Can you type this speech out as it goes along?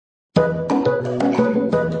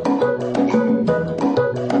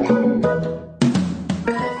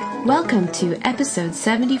welcome to episode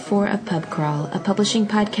 74 of Pub Crawl, a publishing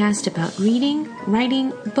podcast about reading,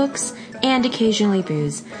 writing, books, and occasionally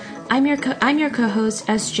booze. I'm your co-host,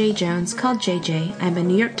 S.J. Jones, called JJ. I'm a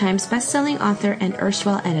New York Times bestselling author and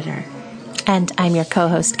erstwhile editor. And I'm your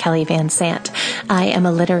co-host, Kelly Van Sant. I am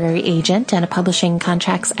a literary agent and a publishing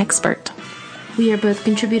contracts expert. We are both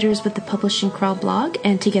contributors with the Publishing Crawl blog,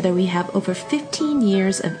 and together we have over 15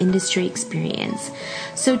 years of industry experience.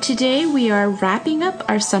 So today we are wrapping up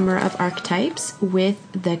our summer of archetypes with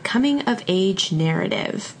the coming-of-age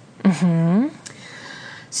narrative.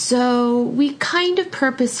 So we kind of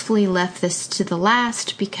purposefully left this to the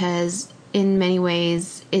last because in many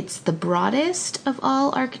ways it's the broadest of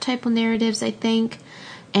all archetypal narratives, I think.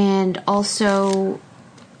 And also,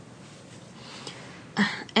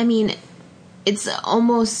 it's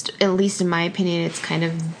almost, at least in my opinion, it's kind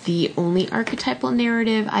of the only archetypal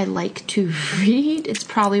narrative I like to read. It's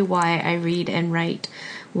probably why I read and write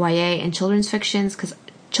YA and children's fiction, because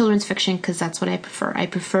that's what I prefer. I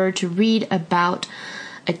prefer to read about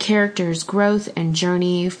a character's growth and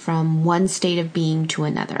journey from one state of being to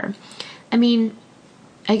another. I mean,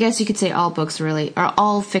 I guess you could say all books really, or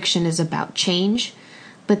all fiction is about change.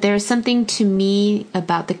 But there's something to me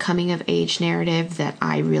about the coming-of-age narrative that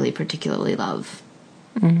I really particularly love.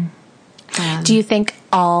 Do you think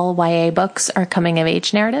all YA books are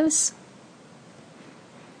coming-of-age narratives?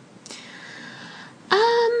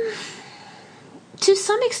 To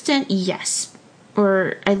some extent, yes.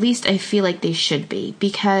 Or at least I feel like they should be.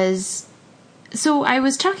 Because, so I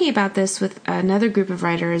was talking about this with another group of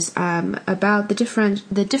writers about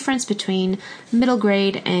the difference between middle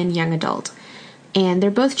grade and young adult. And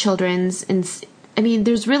they're both children's, and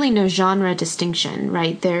there's really no genre distinction,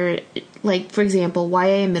 right? They're, like, for example,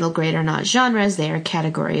 YA and middle grade are not genres, they are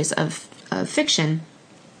categories of fiction.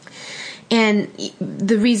 And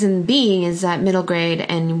the reason being is that middle grade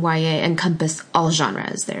and YA encompass all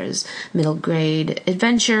genres. There's middle grade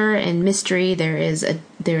adventure and mystery, there's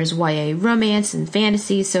YA romance and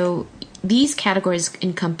fantasy, so these categories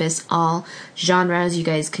encompass all genres. You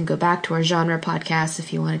guys can go back to our genre podcast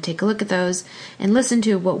if you want to take a look at those and listen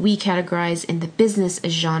to what we categorize in the business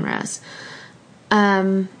as genres.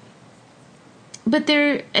 But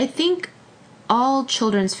I think all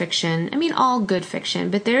children's fiction, all good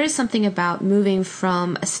fiction, but there is something about moving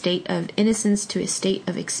from a state of innocence to a state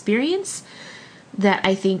of experience that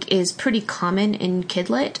I think is pretty common in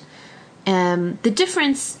kidlit. The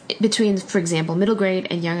difference between, for example, middle grade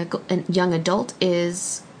and young adult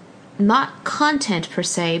is not content per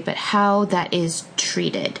se, but how that is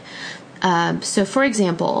treated. So, for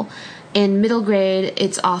example, in middle grade,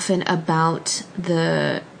 it's often about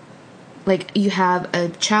you have a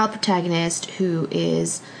child protagonist who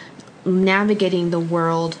is navigating the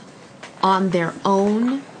world on their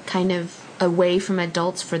own, kind of away from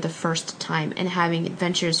adults for the first time and having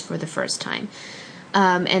adventures for the first time.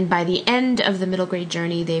 And by the end of the middle grade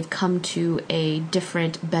journey, they've come to a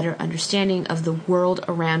different, better understanding of the world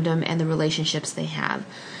around them and the relationships they have.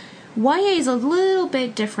 YA is a little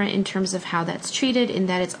bit different in terms of how that's treated, in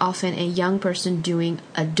that it's often a young person doing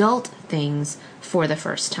adult things for the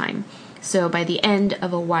first time. So by the end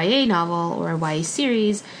of a YA novel or a YA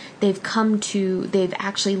series, they've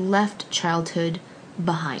actually left childhood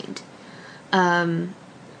behind.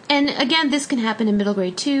 And again, this can happen in middle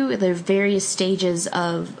grade too. There are various stages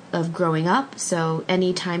of growing up. So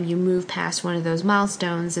anytime you move past one of those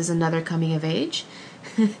milestones is another coming of age.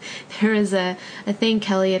 There is a thing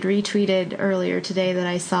Kelly had retweeted earlier today that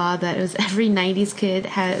I saw that it was every 90s kid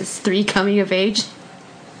has 3 coming of age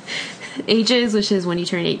ages, which is when you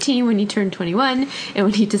turn 18, when you turn 21, and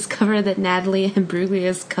when you discover that Natalie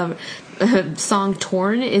Imbruglia's song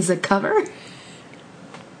Torn is a cover.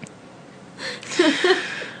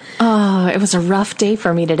 Oh, it was a rough day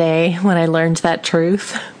for me today when I learned that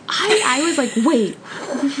truth. I was like, wait,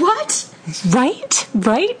 what? Right?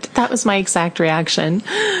 That was my exact reaction.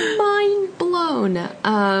 Mind blown.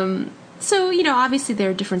 So, obviously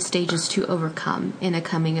there are different stages to overcome in a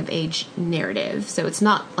coming-of-age narrative. So it's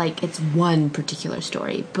not like it's one particular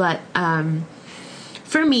story. But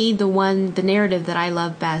for me, the narrative that I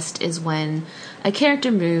love best is when a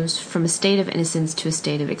character moves from a state of innocence to a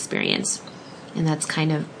state of experience. And that's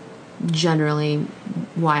kind of generally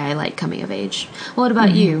why I like coming of age. Well, what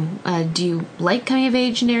about you? Do you like coming of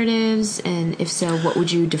age narratives? And if so, what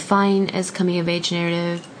would you define as coming of age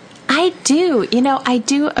narrative? I do. I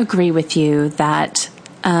do agree with you that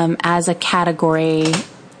as a category,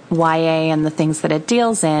 YA and the things that it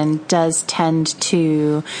deals in does tend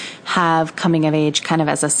to have coming of age kind of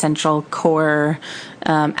as a central core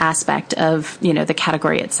aspect of, the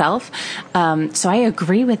category itself. So I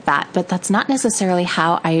agree with that, but that's not necessarily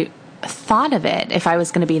how I thought of it, if I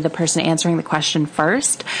was going to be the person answering the question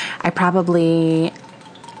first, I probably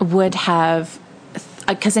would have,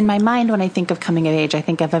 because in my mind, when I think of coming of age, I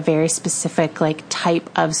think of a very specific like type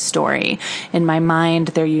of story. In my mind,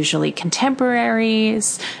 they're usually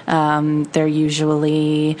contemporaries. They're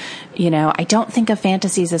usually, I don't think of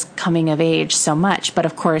fantasies as coming of age so much, but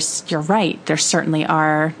of course you're right. There certainly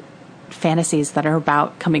are fantasies that are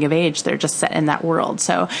about coming of age. They're just set in that world.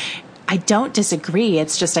 So I don't disagree.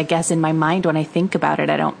 It's just, I guess in my mind, when I think about it,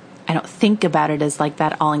 I don't think about it as like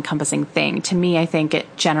that all-encompassing thing. To me, I think it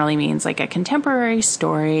generally means like a contemporary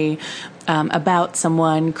story about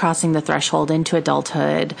someone crossing the threshold into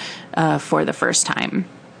adulthood for the first time.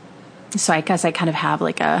 So I guess I kind of have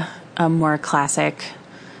like a more classic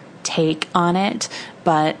take on it,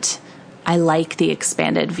 but I like the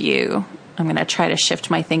expanded view. I'm going to try to shift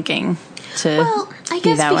my thinking to I be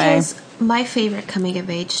guess that because way. My favorite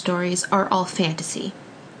coming-of-age stories are all fantasy.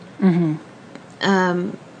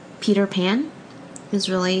 Peter Pan is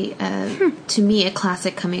really, to me, a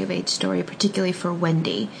classic coming-of-age story, particularly for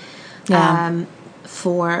Wendy. Yeah.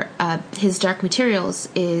 For his Dark Materials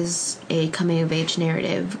is a coming-of-age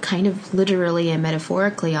narrative, kind of literally and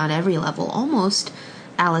metaphorically on every level, almost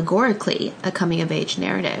allegorically a coming-of-age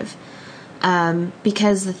narrative.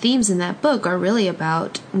 Because the themes in that book are really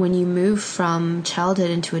about when you move from childhood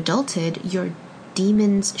into adulthood, your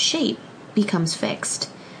demon's shape becomes fixed.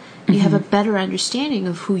 You have a better understanding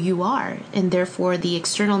of who you are, and therefore the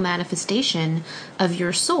external manifestation of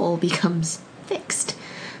your soul becomes fixed.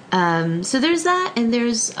 So there's that, and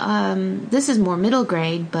there's, this is more middle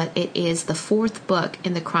grade, but it is the fourth book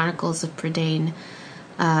in the Chronicles of Prydain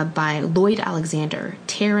by Lloyd Alexander,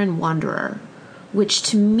 Terran Wanderer, which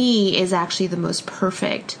to me is actually the most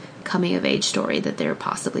perfect coming-of-age story that there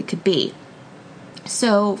possibly could be.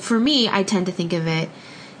 So for me, I tend to think of it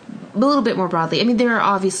a little bit more broadly. I mean, there are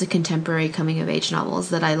obviously contemporary coming-of-age novels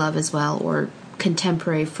that I love as well, or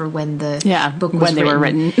contemporary for when the book was when they were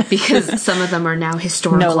written. Because some of them are now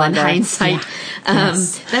historical in hindsight. Yeah.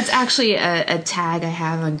 Yes. That's actually a tag I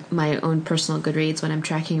have on my own personal Goodreads when I'm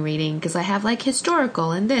tracking reading, because I have like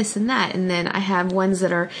historical and this and that, and then I have ones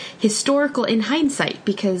that are historical in hindsight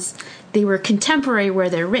because they were contemporary where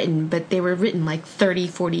they're written, but they were written like 30,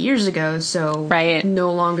 40 years ago, so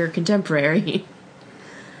no longer contemporary.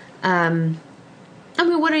 I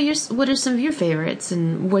mean, what are some of your favorites,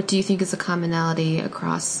 and what do you think is a commonality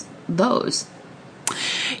across those?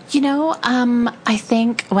 I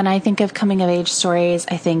think when I think of coming of age stories,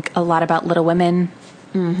 I think a lot about Little Women.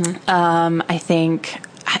 I think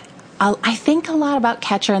a lot about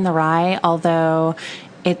Catcher in the Rye, although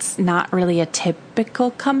it's not really a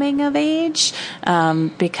typical coming of age,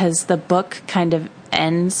 because the book kind of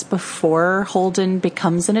ends before Holden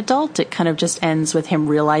becomes an adult. It kind of just ends with him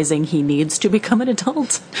realizing he needs to become an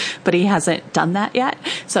adult, but he hasn't done that yet.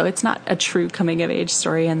 So it's not a true coming of age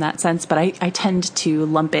story in that sense, but I tend to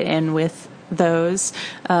lump it in with those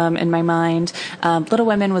in my mind. Little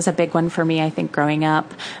Women was a big one for me, I think, growing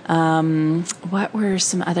up. What were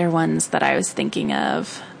some other ones that I was thinking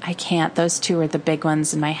of? I can't. Those two are the big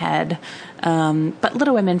ones in my head. But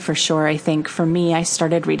Little Women for sure, I think for me, I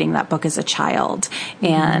started reading that book as a child.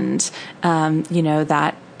 And,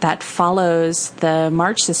 that follows the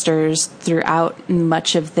March sisters throughout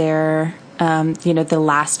much of their, the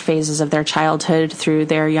last phases of their childhood through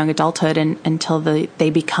their young adulthood and until they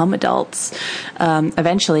become adults,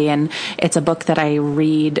 eventually. And it's a book that I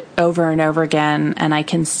read over and over again, and I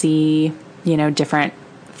can see, different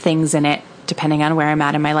things in it depending on where I'm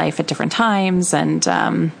at in my life at different times. And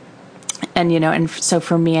so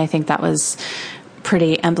for me, I think that was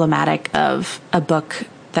pretty emblematic of a book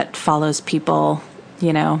that follows people,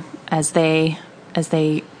 as they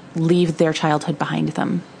leave their childhood behind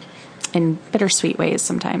them in bittersweet ways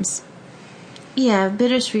sometimes. Yeah,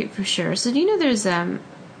 bittersweet for sure. So do you know there's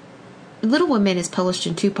Little Women is published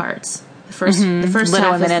in two parts. The first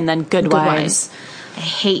Little Women and then Good Wives. I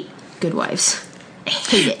hate Good Wives. I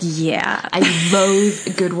hate it. Yeah. I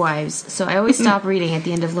loathe Good Wives. So I always stop reading at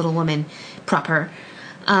the end of Little Women proper.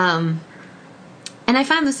 And I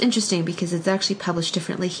find this interesting because it's actually published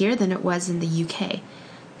differently here than it was in the UK.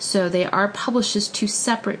 So they are published as two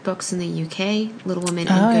separate books in the UK, Little Women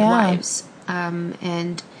and Good Wives.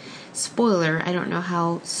 And spoiler, I don't know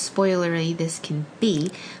how spoilery this can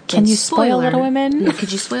be. Can you spoil Little Women? Yeah,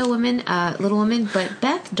 could you spoil Little Women? But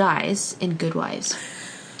Beth dies in Good Wives.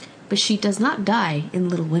 But she does not die in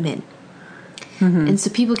Little Women. And so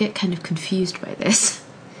people get kind of confused by this.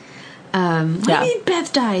 What do you mean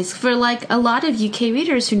Beth dies? For like a lot of UK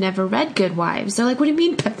readers who never read Good Wives, they're like, what do you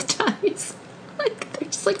mean Beth dies? Like, they're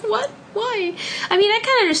just like, what? Why? I mean, I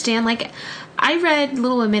kind of understand. Like, I read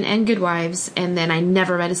Little Women and Good Wives, and then I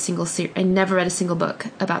never read a single book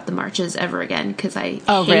about the marches ever again because I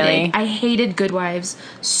hated Good Wives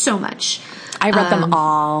so much. I read them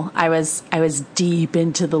all. I was deep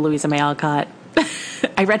into the Louisa May Alcott.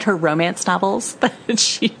 I read her romance novels that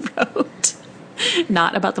she wrote,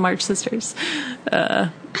 not about the March Sisters.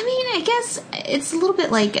 I mean, I guess it's a little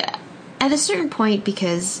bit like at a certain point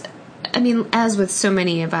because, I mean, as with so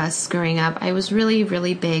many of us growing up, I was really,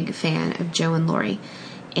 really big fan of Jo and Laurie.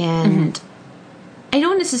 And I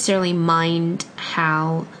don't necessarily mind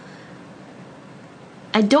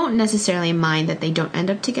that they don't end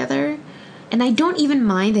up together. And I don't even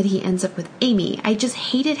mind that he ends up with Amy. I just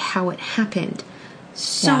hated how it happened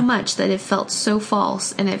so much that it felt so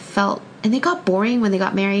false. And they got boring when they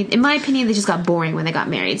got married. In my opinion, they just got boring when they got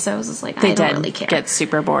married. So I was just like, I don't really care. They did get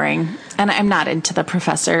super boring. And I'm not into the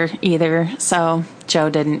professor either. So Jo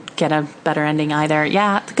didn't get a better ending either.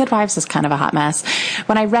 Yeah, The Good Wives is kind of a hot mess.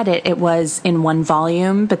 When I read it, it was in one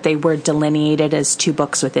volume, but they were delineated as two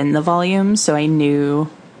books within the volume. So I knew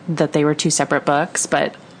that they were two separate books.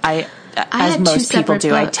 But as most people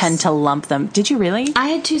do, I tend to lump them. Did you really? I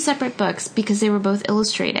had two separate books because they were both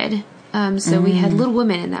illustrated. So we had Little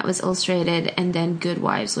Women, and that was illustrated, and then Good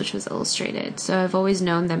Wives, which was illustrated. So I've always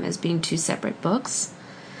known them as being two separate books.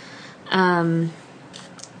 I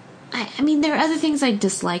mean, there are other things I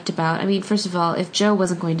disliked about. I mean, first of all, if Jo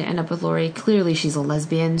wasn't going to end up with Laurie, clearly she's a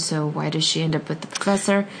lesbian, so why does she end up with the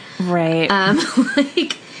professor? Right.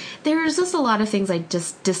 There's just a lot of things I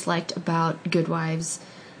just disliked about Good Wives.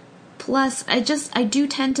 Plus, I do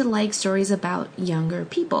tend to like stories about younger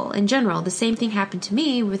people in general. The same thing happened to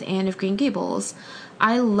me with Anne of Green Gables.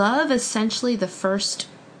 I love essentially the first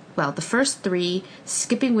three,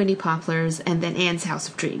 skipping Windy Poplars, and then Anne's House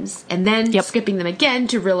of Dreams. And then skipping them again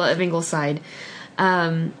to Rilla of Ingleside.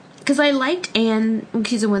 Because I liked Anne,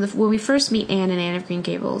 because when we first meet Anne in Anne of Green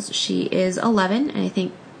Gables, she is 11, and I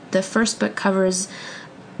think the first book covers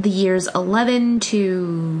the years 11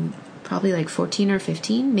 to probably like 14 or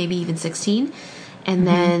 15, maybe even 16. And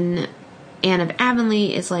then Anne of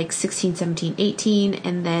Avonlea is like 16, 17, 18.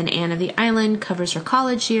 And then Anne of the Island covers her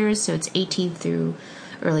college years, so it's 18 through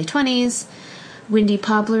early 20s. Windy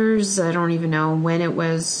Poplars, I don't even know when it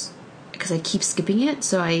was, because I keep skipping it,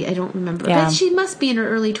 so I don't remember. Yeah. But she must be in her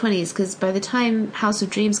early 20s, because by the time House of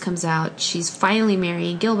Dreams comes out, she's finally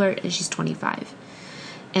marrying Gilbert, and she's 25.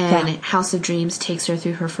 And House of Dreams takes her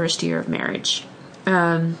through her first year of marriage.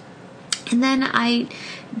 And then I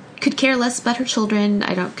could care less about her children.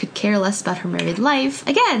 Could care less about her married life.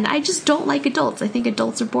 Again, I just don't like adults. I think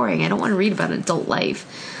adults are boring. I don't want to read about adult life.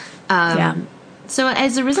 So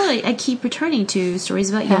as a result, I keep returning to stories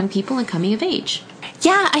about young people and coming of age.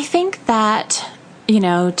 Yeah, I think that,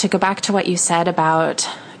 to go back to what you said about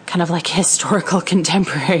kind of like historical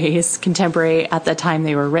contemporary at the time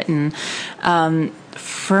they were written,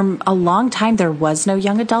 for a long time there was no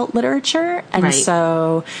young adult literature. And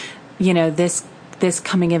so, this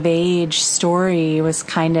coming of age story was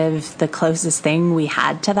kind of the closest thing we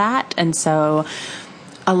had to that. And so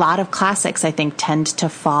a lot of classics, I think, tend to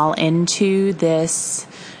fall into this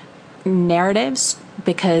narratives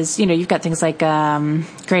because, you've got things like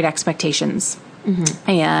Great Expectations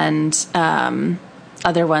and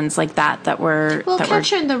other ones like that were... Well,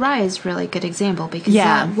 Catcher in the Rye is a really good example because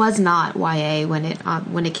that was not YA when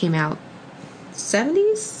it came out.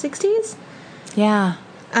 70s? 60s? Yeah.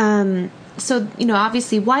 So,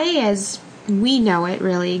 obviously YA as we know it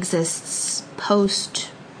really exists post...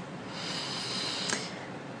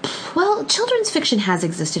 Well, children's fiction has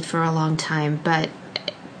existed for a long time, but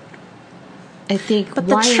I think But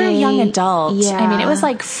the YA, true young adult, I mean, it was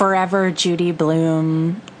like Forever Judy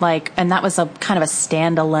Blume, and that was a kind of a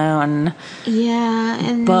standalone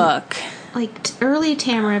book. Like, early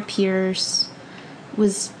Tamara Pierce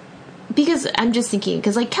was... Because I'm just thinking,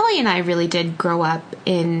 because like Kelly and I really did grow up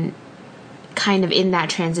in that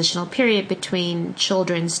transitional period between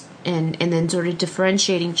children's and then sort of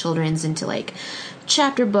differentiating children's into like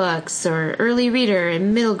chapter books or early reader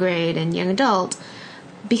and middle grade and young adult.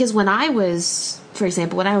 Because when I was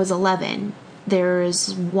 11, there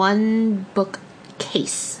was one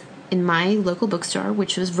bookcase in my local bookstore,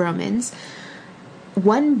 which was Vroman's.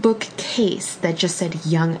 One bookcase that just said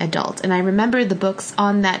young adult. And I remember the books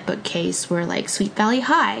on that bookcase were like Sweet Valley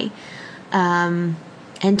High, and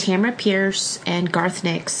Tamara Pierce and Garth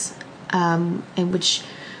Nix, and which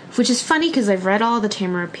is funny because I've read all the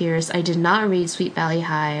Tamara Pierce. I did not read Sweet Valley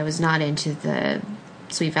High. I was not into the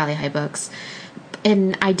Sweet Valley High books.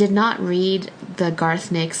 And I did not read the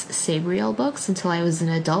Garth Nix Sabriel books until I was an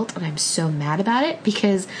adult, and I'm so mad about it,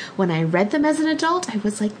 because when I read them as an adult, I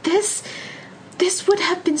was like, this would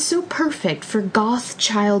have been so perfect for goth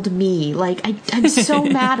child me. Like, I'm so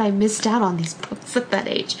mad I missed out on these books at that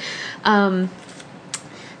age.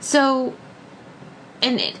 So,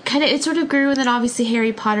 and it sort of grew, and then obviously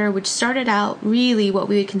Harry Potter, which started out really what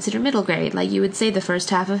we would consider middle grade. Like, you would say the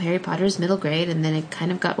first half of Harry Potter is middle grade, and then it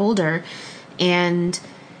kind of got older.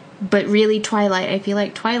 But really Twilight, I feel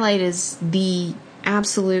like Twilight is the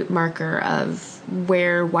absolute marker of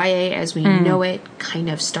where YA as we know it kind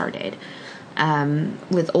of started.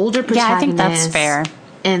 With older protagonists. Yeah, I think that's fair.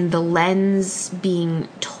 And the lens being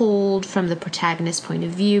told from the protagonist's point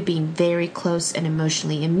of view, being very close and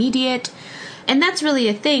emotionally immediate. And that's really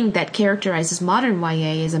a thing that characterizes modern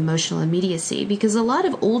YA, is emotional immediacy, because a lot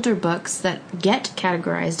of older books that get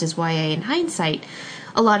categorized as YA in hindsight,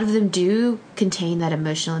 a lot of them do contain that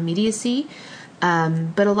emotional immediacy.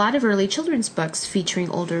 But a lot of early children's books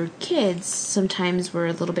featuring older kids sometimes were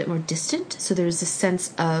a little bit more distant. So there's a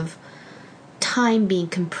sense of time being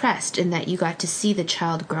compressed in that you got to see the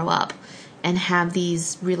child grow up and have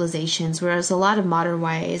these realizations, whereas a lot of modern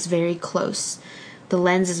YA is very close. The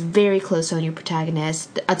lens is very close on your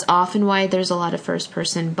protagonist. That's often why there's a lot of first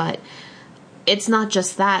person, but it's not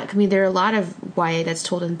just that. I mean, there are a lot of YA that's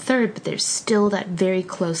told in third, but there's still that very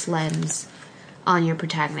close lens on your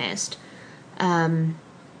protagonist.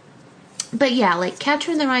 But yeah, like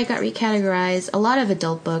Catcher in the Rye got recategorized. A lot of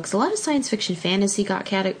adult books, a lot of science fiction fantasy got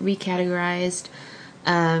recategorized.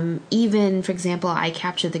 Even, for example,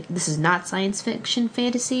 this is not science fiction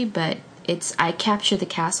fantasy, but it's I Capture the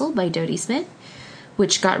Castle by Dodie Smith,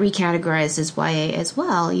 which got recategorized as YA as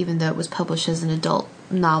well, even though it was published as an adult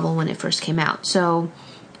novel when it first came out. So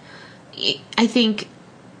I think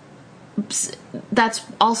that's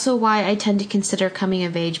also why I tend to consider coming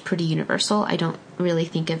of age pretty universal. I don't really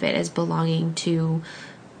think of it as belonging to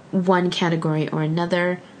one category or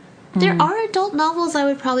another. There are adult novels I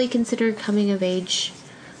would probably consider coming of age.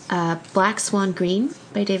 Black Swan Green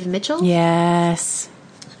by David Mitchell. Yes.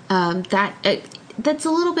 That's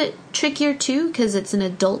a little bit trickier too, because it's an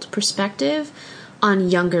adult perspective on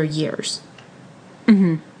younger years.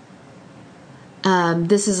 Mm-hmm.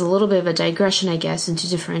 This is a little bit of a digression, I guess, into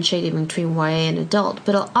differentiating between YA and adult.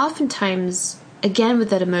 But oftentimes, again, with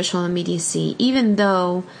that emotional immediacy, even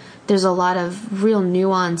though there's a lot of real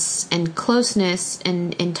nuance and closeness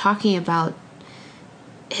in talking about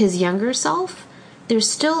his younger self, there's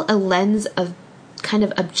still a lens of kind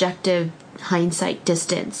of objective hindsight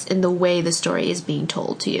distance in the way the story is being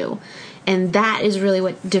told to you. And that is really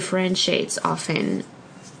what differentiates often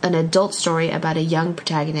an adult story about a young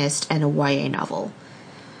protagonist and a YA novel.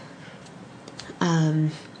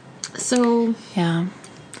 Yeah.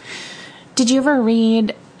 Did you ever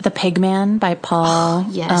read The Pigman by Paul?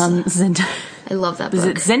 Yes. I love that book. Is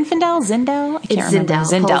it Zinfandel? Zindo? I can't remember.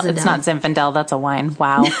 Zindel. It's not Zinfandel. That's a wine.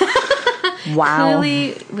 Wow. Wow.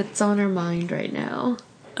 Clearly, what's on our mind right now.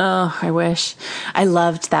 Oh, I wish. I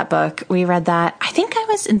loved that book. We read that. I think I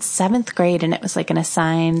was in 7th grade, and it was like an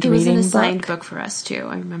assigned reading book. It was an assigned book for us, too.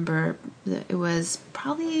 I remember that it was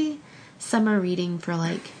probably summer reading for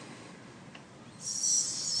like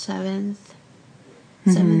 7th,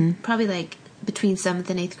 probably like between 7th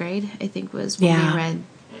and 8th grade, I think was when we read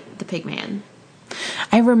The Pigman.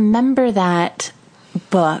 I remember that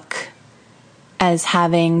book as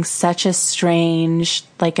having such a strange,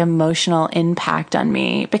 like, emotional impact on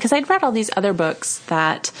me, because I'd read all these other books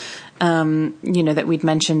that, that we'd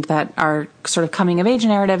mentioned that are sort of coming of age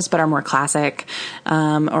narratives, but are more classic,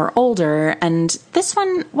 or older. And this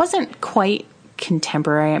one wasn't quite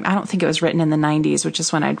contemporary. I don't think it was written in the 90s, which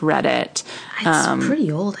is when I'd read it. It's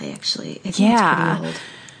pretty old, I think it's pretty old.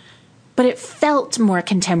 But it felt more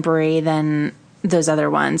contemporary than those other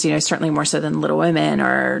ones, certainly more so than Little Women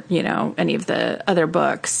or, any of the other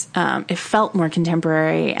books. It felt more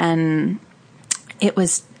contemporary, and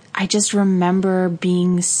I just remember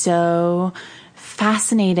being so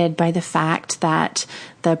fascinated by the fact that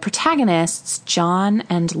the protagonists, John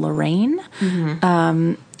and Lorraine,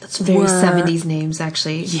 that's very 70s names,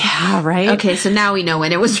 actually. Yeah, right? Okay, so now we know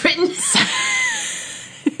when it was written.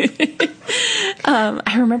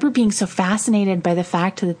 I remember being so fascinated by the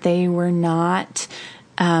fact that they were not,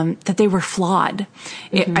 that they were flawed.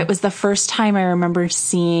 It was the first time I remember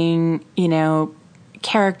seeing,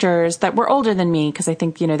 characters that were older than me, because I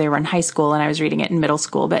think, they were in high school and I was reading it in middle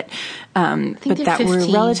school, but that 15. were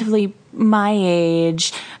relatively my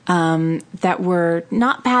age, that were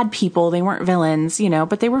not bad people. They weren't villains,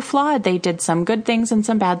 but they were flawed. They did some good things and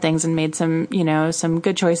some bad things and made some, some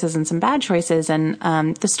good choices and some bad choices. And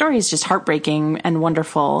the story is just heartbreaking and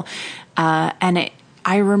wonderful.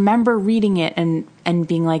 I remember reading it and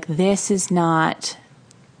being like, this is not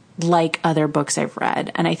like other books I've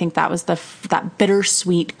read. And I think that was that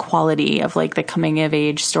bittersweet quality of like the coming of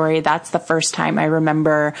age story. That's the first time I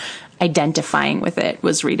remember identifying with it,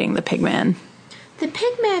 was reading The Pigman. The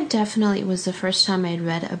Pigman definitely was the first time I'd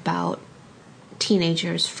read about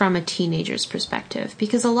teenagers from a teenager's perspective,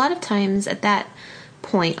 because a lot of times at that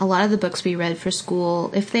point, a lot of the books we read for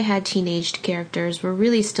school, if they had teenaged characters, were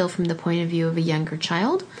really still from the point of view of a younger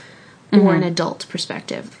child or an adult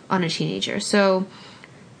perspective on a teenager. So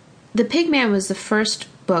The Pigman was the first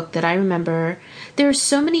book that I remember. There are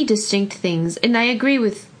so many distinct things, and I agree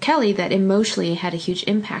with Kelly that emotionally it had a huge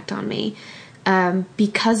impact on me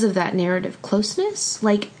because of that narrative closeness.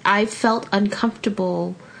 Like, I felt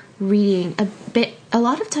uncomfortable reading a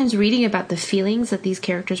lot of times reading about the feelings that these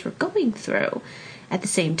characters were going through at the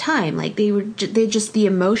same time. Like, the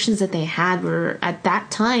emotions that they had were at that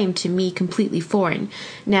time to me completely foreign.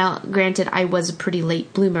 Now, granted, I was a pretty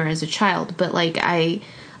late bloomer as a child, but like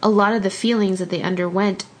a lot of the feelings that they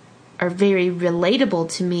underwent are very relatable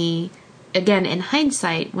to me, again, in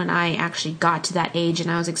hindsight, when I actually got to that age and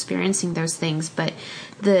I was experiencing those things. But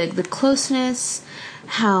the closeness,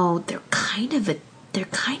 how they're kind of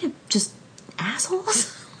just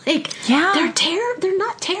assholes. Like, yeah, they're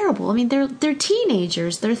not terrible. I mean, they're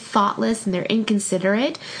teenagers. They're thoughtless and they're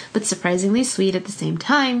inconsiderate, but surprisingly sweet at the same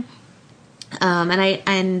time.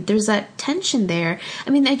 And there's that tension there. I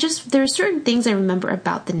mean, there are certain things I remember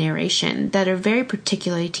about the narration that are very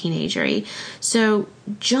particularly teenagery. So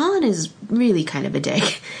John is really kind of a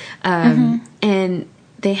dick. And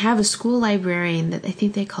they have a school librarian that I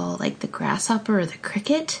think they call like the grasshopper or the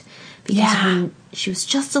cricket, because when she was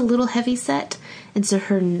just a little heavy set, and so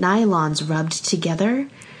her nylons rubbed together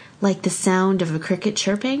like the sound of a cricket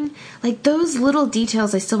chirping. Like, those little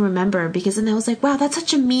details I still remember, because then I was like, wow, that's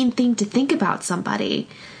such a mean thing to think about somebody.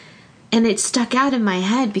 And it stuck out in my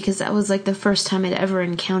head because that was like the first time I'd ever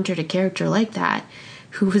encountered a character like that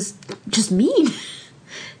who was just mean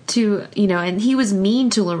to, and he was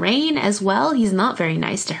mean to Lorraine as well. He's not very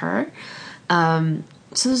nice to her.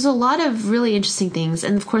 So there's a lot of really interesting things.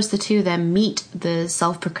 And of course the two of them meet the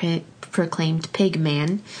self-proclaimed pig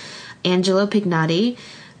man, Angelo Pignati.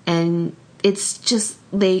 And it's just,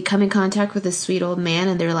 they come in contact with this sweet old man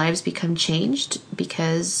and their lives become changed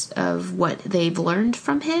because of what they've learned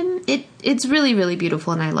from him. It's really, really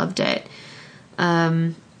beautiful, and I loved it.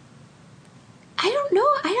 I don't know.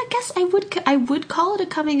 I guess I would call it a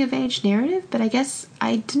coming of age narrative, but I guess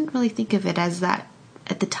I didn't really think of it as that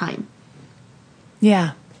at the time.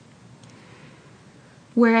 Yeah.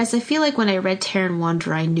 Whereas I feel like when I read Terran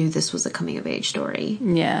Wanderer, I knew this was a coming of age story.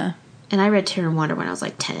 Yeah. And I read Terran Wanderer when I was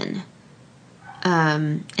like 10.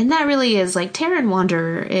 And that really is, like, Terran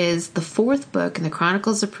Wanderer is the fourth book in the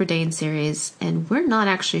Chronicles of Prydain series, and we're not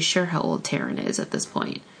actually sure how old Terran is at this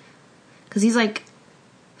point. Because he's like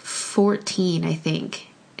 14, I think,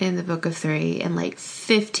 in the Book of Three, and like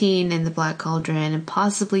 15 in the Black Cauldron, and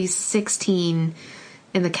possibly 16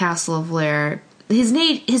 in the Castle of Lair. His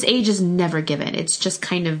age is never given. It's just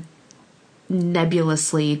kind of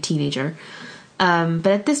nebulously teenager. But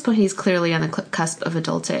at this point, he's clearly on the cusp of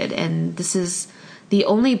adulthood, and this is the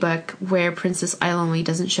only book where Princess Eilonwy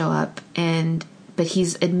doesn't show up, but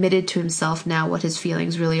he's admitted to himself now what his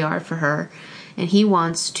feelings really are for her, and he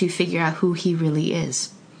wants to figure out who he really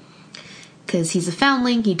is. Because he's a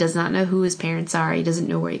foundling, he does not know who his parents are, he doesn't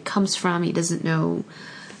know where he comes from, he doesn't know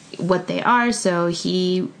what they are, so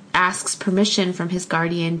he asks permission from his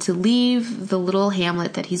guardian to leave the little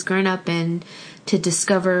hamlet that he's grown up in to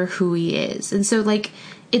discover who he is. And so, like,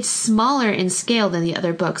 it's smaller in scale than the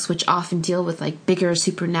other books, which often deal with, like, bigger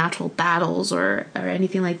supernatural battles or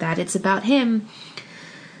anything like that. It's about him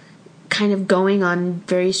kind of going on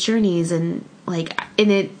various journeys, and, like,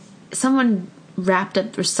 someone wrapped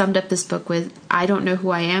up or summed up this book with, I don't know who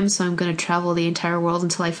I am, so I'm going to travel the entire world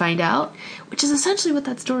until I find out, which is essentially what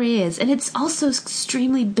that story is. And it's also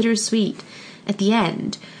extremely bittersweet at the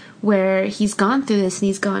end, where he's gone through this and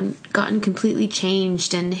he's gotten completely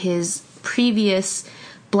changed, and his previous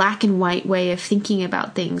black and white way of thinking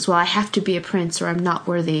about things, well, I have to be a prince or I'm not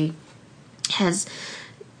worthy, has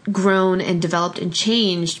grown and developed and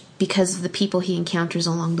changed because of the people he encounters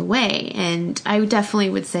along the way. And I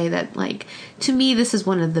definitely would say that, like, to me, this is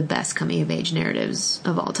one of the best coming of age narratives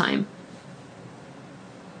of all time.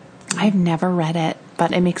 I've never read it,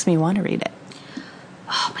 but it makes me want to read it.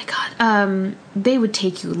 Oh my God. They would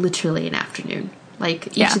take you literally an afternoon.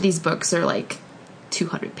 Like, each of these books are like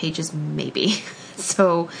 200 pages, maybe.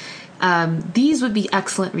 So, these would be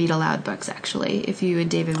excellent read aloud books, actually, if you and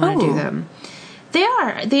David want to do them. They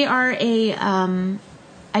are a,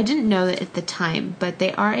 I didn't know that at the time, but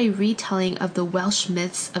they are a retelling of the Welsh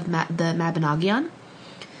myths of the Mabinogion.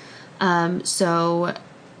 And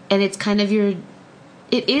it's kind of it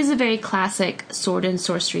is a very classic sword and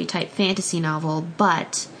sorcery type fantasy novel,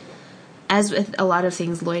 but as with a lot of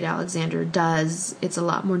things Lloyd Alexander does, it's a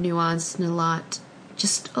lot more nuanced and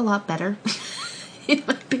a lot better, in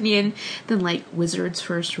my opinion, than like Wizard's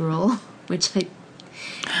First Rule, which I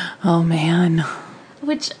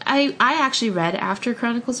actually read after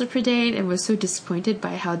Chronicles of Prydain and was so disappointed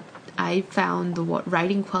by how I found the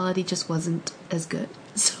writing quality just wasn't as good.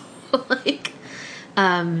 So, like,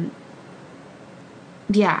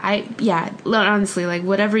 honestly, like,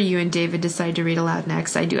 whatever you and David decide to read aloud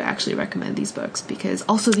next, I do actually recommend these books, because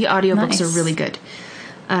also the audiobooks are really good.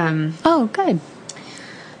 Good.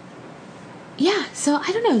 Yeah, so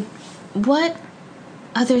I don't know, what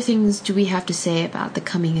other things do we have to say about the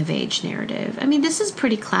coming-of-age narrative? I mean, this is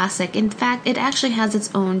pretty classic. In fact, it actually has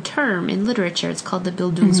its own term in literature. It's called the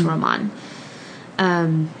Bildungsroman.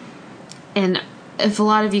 And if a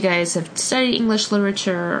lot of you guys have studied English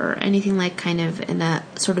literature or anything like kind of in the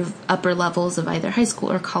sort of upper levels of either high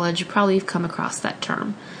school or college, you probably have come across that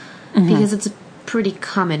term. Because it's a pretty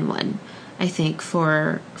common one, I think,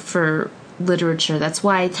 for literature. That's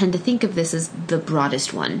why I tend to think of this as the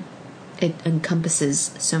broadest one. It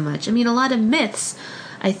encompasses so much. I mean, a lot of myths,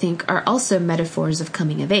 I think, are also metaphors of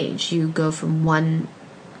coming of age. You go from one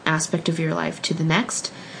aspect of your life to the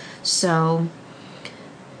next. So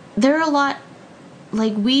there are a lot,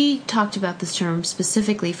 like, we talked about this term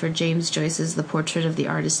specifically for James Joyce's The Portrait of the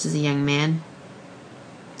Artist as a Young Man,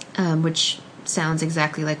 which sounds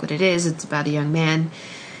exactly like what it is. It's about a young man.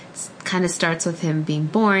 Kind of starts with him being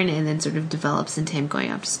born and then sort of develops into him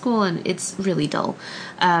going off to school, and it's really dull.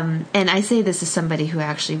 And I say this as somebody who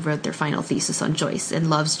actually wrote their final thesis on Joyce and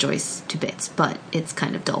loves Joyce to bits, but it's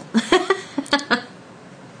kind of dull.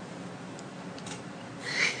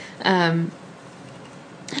 I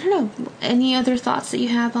don't know. Any other thoughts that you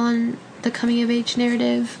have on the coming of age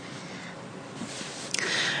narrative?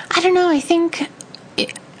 I don't know. I think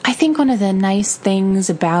one of the nice things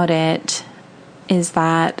about it is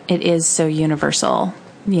that it is so universal.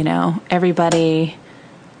 You know, everybody,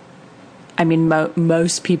 I mean,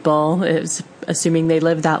 most people, assuming they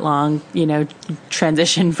live that long, you know,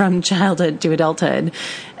 transition from childhood to adulthood.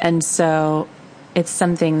 And so it's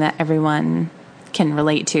something that everyone can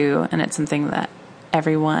relate to, and it's something that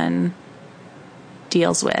everyone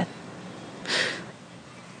deals with.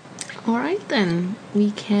 All right, then.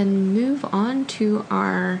 We can move on to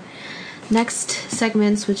our next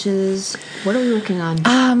segments, which is, what are we working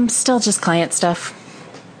on? Still just client stuff.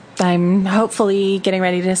 I'm hopefully getting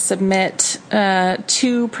ready to submit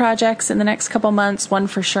 2 projects in the next couple months, one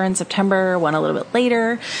for sure in September, one a little bit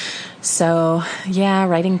later. So, yeah,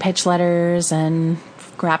 writing pitch letters and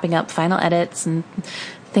wrapping up final edits and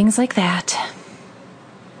things like that.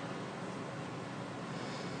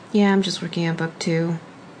 Yeah, I'm just working on book 2.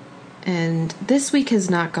 And this week has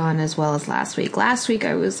not gone as well as last week. Last week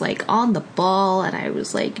I was like on the ball and I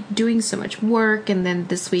was like doing so much work. And then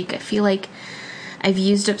this week I feel like I've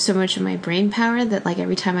used up so much of my brain power that like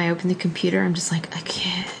every time I open the computer I'm just like, I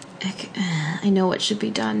can't. I know what should be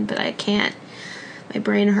done, but I can't. My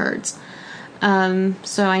brain hurts.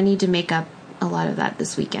 So I need to make up a lot of that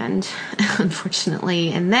this weekend,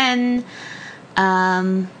 unfortunately. And then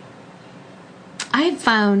I've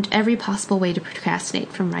found every possible way to procrastinate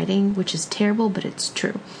from writing, which is terrible, but it's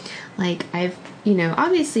true. Like,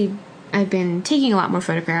 obviously I've been taking a lot more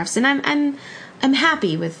photographs, and I'm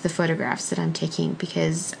happy with the photographs that I'm taking,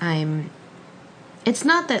 because it's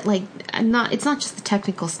not just the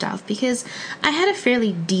technical stuff, because I had a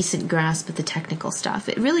fairly decent grasp of the technical stuff.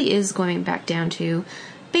 It really is going back down to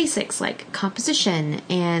basics like composition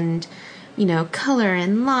and color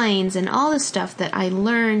and lines and all the stuff that I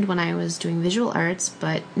learned when I was doing visual arts,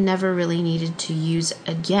 but never really needed to use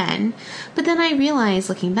again. But then I realized,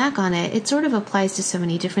 looking back on it, it sort of applies to so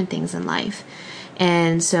many different things in life.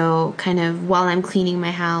 And so kind of while I'm cleaning my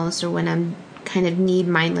house or when I'm kind of need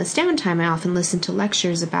mindless downtime, I often listen to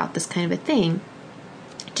lectures about this kind of a thing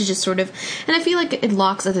to just sort of, and I feel like it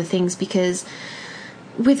locks other things, because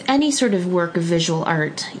with any sort of work of visual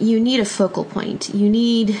art, you need a focal point. You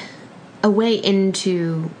need a way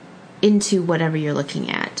into whatever you're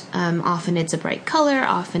looking at. Often it's a bright color,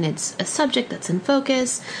 often it's a subject that's in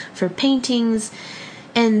focus. For paintings,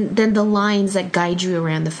 And then the lines that guide you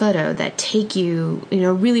around the photo that take you,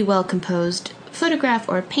 really well composed photograph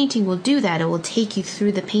or painting will do that. It will take you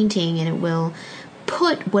through the painting and it will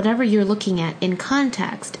put whatever you're looking at in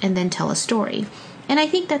context and then tell a story. And I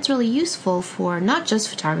think that's really useful for not just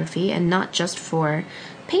photography and not just for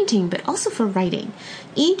painting, but also for writing.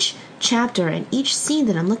 Each chapter and each scene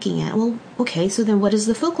that I'm looking at, well, okay, so then what is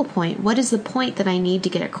the focal point? What is the point that I need to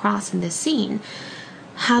get across in this scene?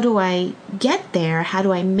 How do I get there? How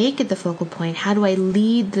do I make it the focal point? How do I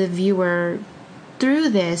lead the viewer through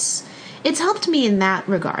this? It's helped me in that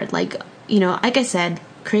regard. Like I said,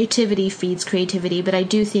 creativity feeds creativity, but I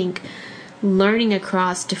do think learning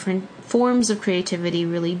across different forms of creativity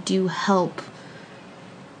really do help,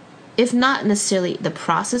 if not necessarily the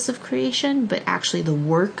process of creation, but actually the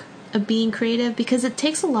work of being creative, because it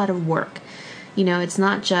takes a lot of work. It's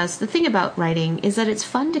not just, the thing about writing is that it's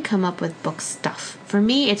fun to come up with book stuff. For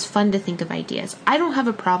me, it's fun to think of ideas. I don't have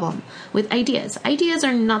a problem with ideas. Ideas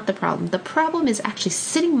are not the problem. The problem is actually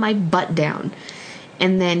sitting my butt down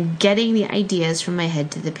and then getting the ideas from my head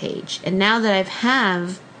to the page. And now that I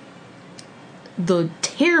have the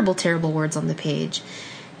terrible, terrible words on the page,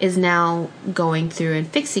 is now going through and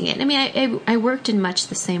fixing it. I mean, I worked in much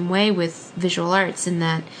the same way with visual arts in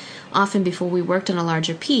that often before we worked on a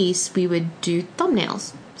larger piece, we would do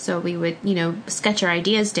thumbnails. So we would, sketch our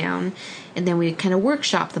ideas down and then we'd kind of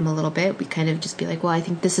workshop them a little bit. We'd kind of just be like, well, I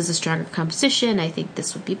think this is a stronger composition. I think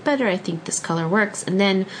this would be better. I think this color works. And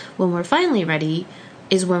then when we're finally ready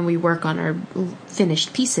is when we work on our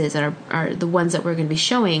finished pieces that are the ones that we're going to be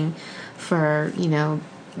showing for,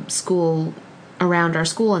 school, around our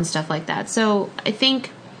school and stuff like that. So I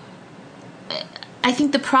think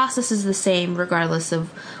the process is the same regardless of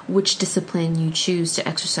which discipline you choose to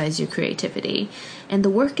exercise your creativity. And the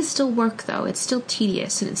work is still work, though. It's still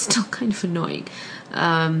tedious and it's still kind of annoying.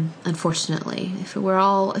 Unfortunately, if it were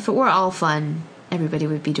all fun, everybody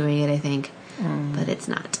would be doing it, I think. But it's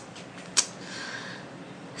not.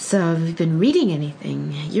 So have you been reading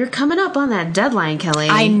anything? You're coming up on that deadline, Kelly.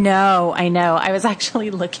 I know. I was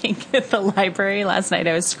actually looking at the library last night.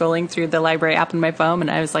 I was scrolling through the library app on my phone,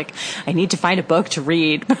 and I was like, I need to find a book to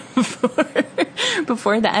read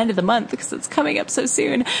before the end of the month because it's coming up so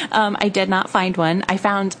soon. I did not find one. I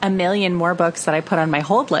found a million more books that I put on my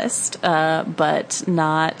hold list, but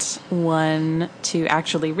not one to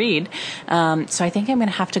actually read. So I think I'm going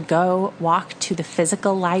to have to go walk to the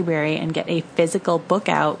physical library and get a physical book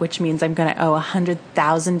out, which means I'm going to owe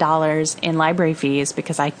 $100,000 in library fees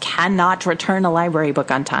because I cannot return a library book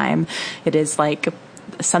on time. It is like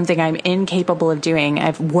something I'm incapable of doing.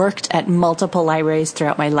 I've worked at multiple libraries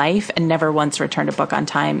throughout my life and never once returned a book on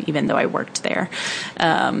time, even though I worked there.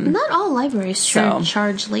 Not all libraries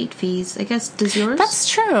charge late fees. I guess, does yours? That's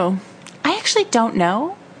true. I actually don't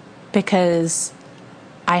know because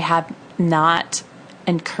I have not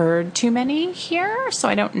incurred too many here, so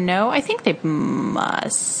I don't know. I think they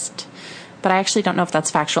must, but I actually don't know if that's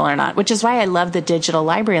factual or not, which is why I love the digital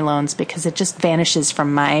library loans because it just vanishes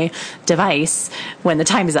from my device when the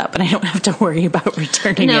time is up and I don't have to worry about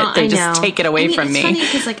returning it. They just take it away from me. It's funny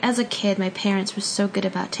because as a kid, my parents were so good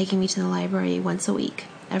about taking me to the library once a week.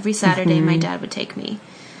 Every Saturday, my dad would take me.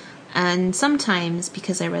 And sometimes,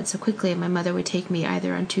 because I read so quickly, my mother would take me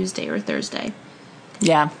either on Tuesday or Thursday.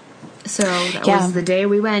 Yeah. So that was the day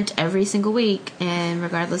we went every single week, and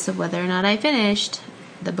regardless of whether or not I finished,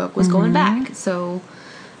 the book was going back. So,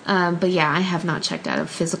 but yeah, I have not checked out a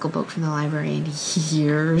physical book from the library in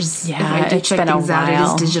years. Yeah, I do it's check been things a while.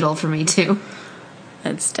 out. It is digital for me too.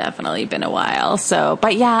 It's definitely been a while. So,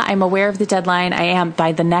 but yeah, I'm aware of the deadline. I am,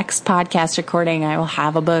 by the next podcast recording, I will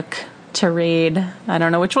have a book to read. I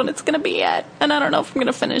don't know which one it's going to be yet, and I don't know if I'm going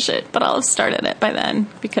to finish it, but I'll have started it by then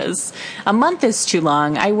because a month is too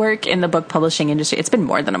long. I work in the book publishing industry. It's been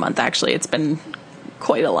more than a month, actually. It's been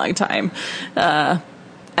quite a long time.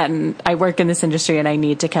 And I work in this industry and I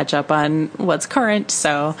need to catch up on what's current.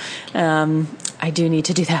 So, I do need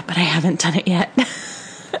to do that, but I haven't done it yet.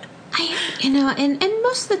 And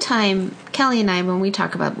most of the time, Kelly and I, when we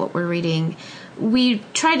talk about what we're reading, we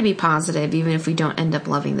try to be positive, even if we don't end up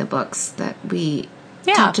loving the books that we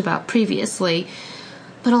talked about previously.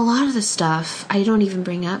 But a lot of the stuff I don't even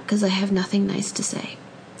bring up because I have nothing nice to say.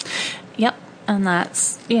 Yep. And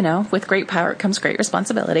that's, with great power comes great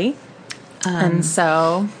responsibility. And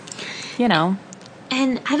so,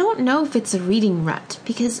 And I don't know if it's a reading rut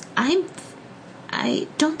because I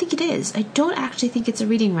don't think it is. I don't actually think it's a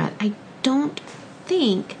reading rut. I don't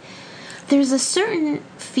think there's a certain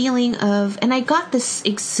feeling of, and I got this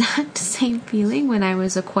exact same feeling when I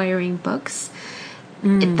was acquiring books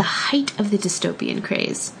at the height of the dystopian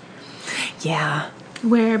craze. Yeah.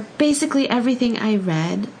 where basically everything I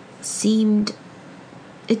read seemed,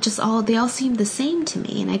 they all seemed the same to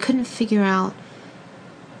me, and I couldn't figure out,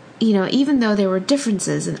 even though there were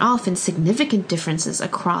differences, and often significant differences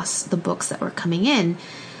across the books that were coming in,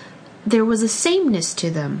 there was a sameness to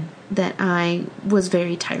them that I was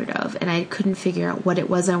very tired of, and I couldn't figure out what it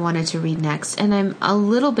was I wanted to read next. And I'm a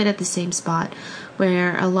little bit at the same spot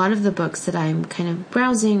where a lot of the books that I'm kind of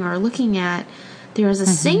browsing or looking at, there is a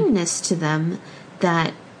sameness to them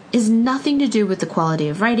that is nothing to do with the quality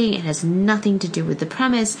of writing. It has nothing to do with the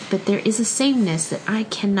premise, but there is a sameness that I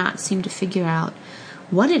cannot seem to figure out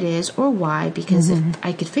what it is or why, because if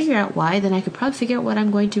I could figure out why, then I could probably figure out what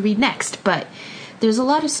I'm going to read next. But there's a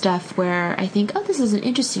lot of stuff where I think, oh, this is an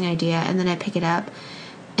interesting idea, and then I pick it up,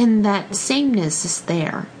 and that sameness is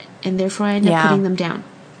there, and therefore I end up putting them down.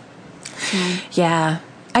 Yeah.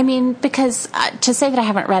 I mean, because to say that I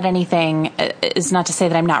haven't read anything is not to say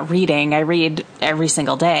that I'm not reading. I read every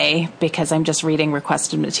single day because I'm just reading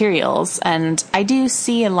requested materials. And I do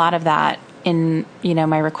see a lot of that in,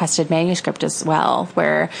 my requested manuscript as well,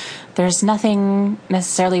 where there's nothing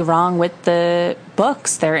necessarily wrong with the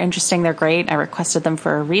books. They're interesting. They're great. I requested them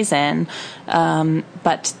for a reason.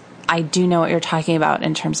 But I do know what you're talking about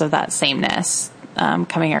in terms of that sameness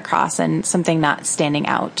coming across and something not standing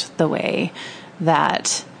out the way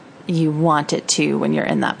that you want it to when you're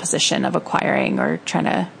in that position of acquiring or trying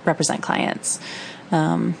to represent clients.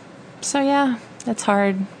 So yeah, that's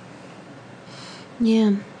hard.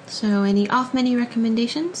 Yeah. So any off-menu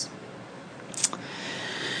recommendations?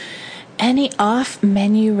 Any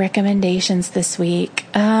off-menu recommendations this week?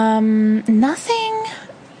 Nothing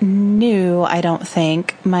new, I don't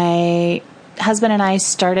think. My husband and I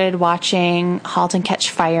started watching *Halt and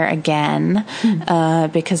Catch Fire* again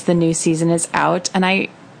because the new season is out, and I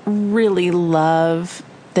really love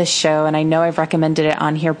this show, and I know I've recommended it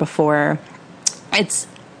on here before. It's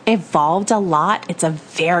evolved a lot. It's a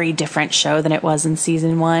very different show than it was in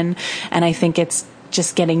season 1, and I think it's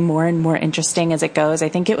just getting more and more interesting as it goes. I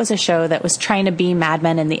think it was a show that was trying to be Mad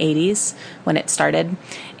Men in the 80s when it started,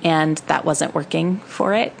 and that wasn't working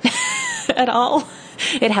for it at all.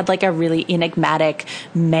 It had like a really enigmatic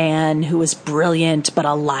man who was brilliant, but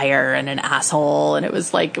a liar and an asshole. And it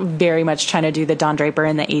was like very much trying to do the Don Draper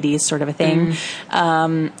in the 80s sort of a thing.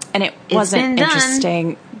 And it wasn't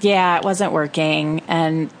interesting. Yeah, it wasn't working.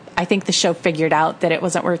 And I think the show figured out that it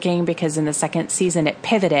wasn't working because in the second season it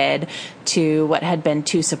pivoted to what had been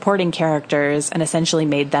 2 supporting characters and essentially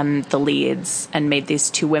made them the leads and made these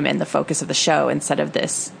 2 women the focus of the show instead of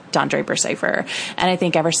this Don Draper cipher. And I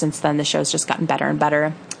think ever since then the show's just gotten better and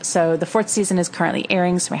better. So the 4th season is currently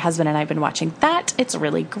airing, so my husband and I have been watching that. It's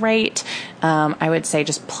really great. I would say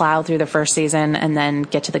just plow through the 1st season and then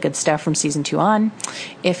get to the good stuff from season 2 on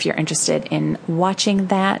if you're interested in watching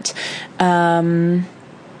that.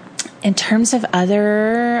 In terms of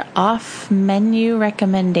other off-menu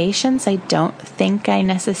recommendations, I don't think I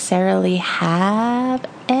necessarily have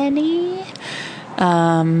any.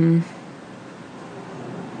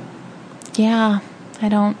 Yeah, I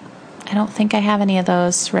don't think I have any of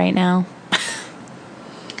those right now.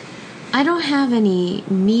 I don't have any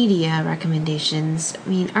media recommendations. I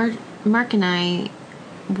mean, Mark and I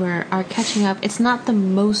are catching up. It's not the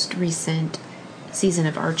most recent season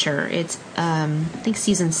of Archer. It's I think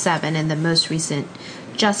season 7, and the most recent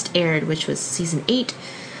just aired, which was season 8.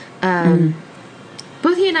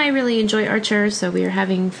 Both he and I really enjoy Archer, so we are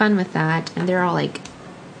having fun with that, and they're all like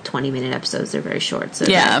 20-minute episodes. They're very short, so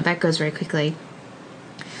that goes very quickly.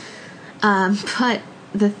 But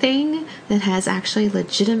the thing that has actually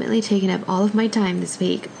legitimately taken up all of my time this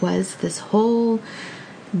week was this whole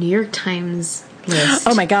New York Times list.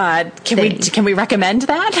 Oh my God. Can we recommend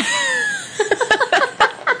that?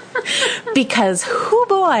 Because, hoo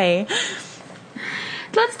boy.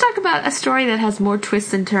 Let's talk about a story that has more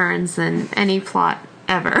twists and turns than any plot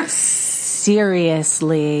ever.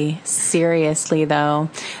 Seriously though.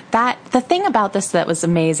 The thing about this that was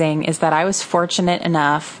amazing is that I was fortunate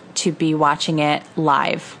enough to be watching it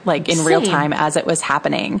live, like in real time as it was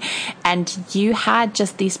happening. And you had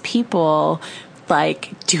just these people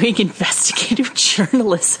like doing investigative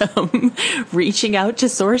journalism, reaching out to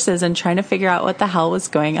sources and trying to figure out what the hell was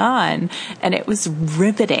going on. And it was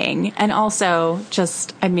riveting. And also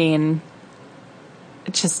just, I mean,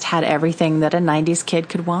 it just had everything that a 90s kid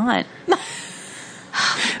could want.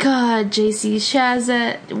 Oh my God, JC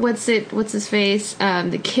Chazet, what's his face?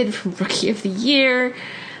 The kid from Rookie of the Year.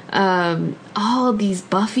 All these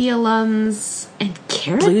Buffy alums and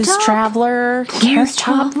Carrot Blues Top? Traveler. Blues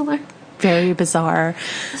Traveler. Very bizarre.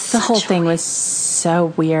 The whole thing was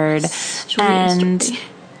so weird. And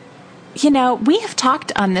we have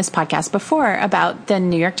talked on this podcast before about the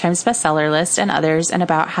New York Times bestseller list and others, and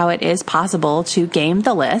about how it is possible to game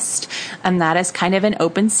the list. And that is kind of an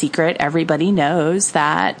open secret. Everybody knows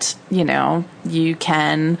that, you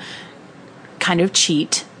can kind of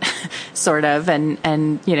cheat sort of,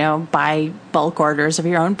 and buy bulk orders of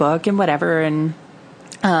your own book and whatever. And,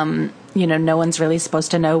 no one's really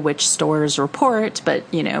supposed to know which stores report,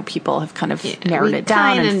 but, people have kind of narrowed it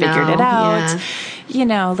down and figured it out.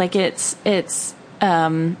 Yeah.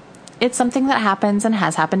 It's something that happens and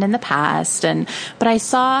has happened in the past. But I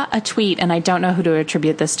saw a tweet, and I don't know who to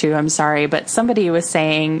attribute this to. I'm sorry, but somebody was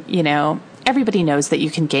saying, everybody knows that you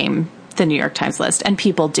can game the New York Times list, and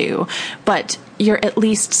people do, but you're at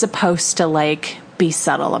least supposed to be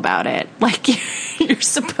subtle about it. You're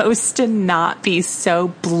supposed to not be so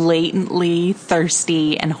blatantly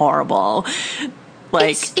thirsty and horrible.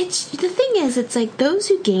 It's the thing is, it's those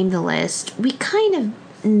who game the list, we kind of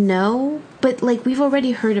know, but we've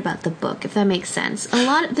already heard about the book, if that makes sense. A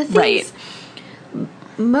lot of the things,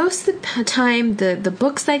 most of the time, the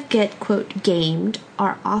books that get, quote, gamed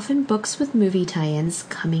are often books with movie tie-ins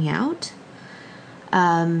coming out.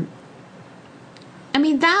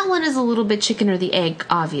 That one is a little bit chicken or the egg,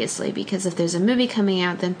 obviously, because if there's a movie coming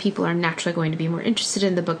out, then people are naturally going to be more interested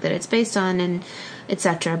in the book that it's based on, and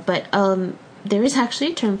etc. But there is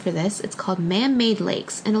actually a term for this. It's called man-made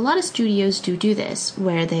lakes, and a lot of studios do this,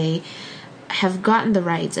 where they have gotten the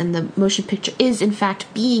rights, and the motion picture is, in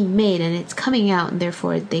fact, being made, and it's coming out, and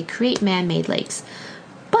therefore they create man-made lakes.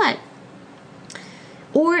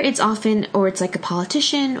 Or it's like a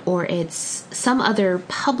politician, or it's some other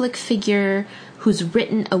public figure who's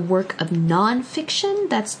written a work of nonfiction.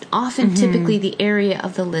 That's often typically the area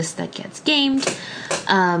of the list that gets gamed.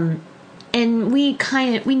 And we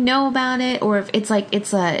know about it, or if it's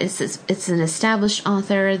an established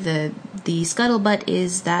author. The scuttlebutt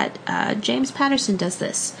is that James Patterson does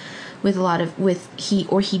this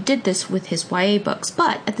he did this with his YA books,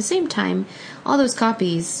 but at the same time, all those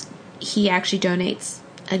copies he actually donates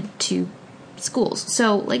to schools.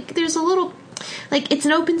 So there's a little, it's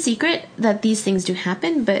an open secret that these things do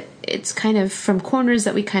happen, but it's kind of from corners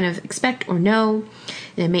that we kind of expect or know,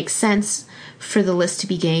 and it makes sense for the list to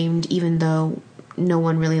be gamed, even though no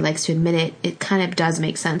one really likes to admit it. It kind of does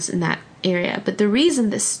make sense in that area. But the reason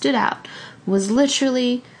this stood out was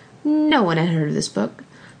literally no one had heard of this book.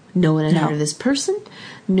 No one had heard of this person.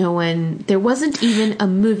 There wasn't even a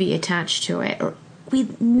movie attached to it, or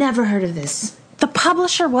we'd never heard of this. The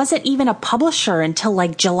publisher wasn't even a publisher until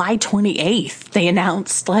July 28th. They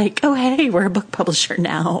announced oh, hey, we're a book publisher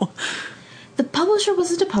now. The publisher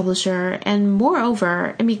wasn't a publisher, and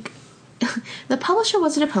moreover, the publisher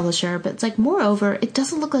wasn't a publisher, but it's moreover, it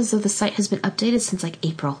doesn't look as though the site has been updated since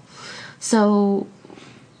April. So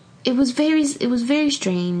it was very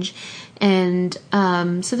strange. And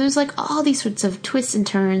so there's all these sorts of twists and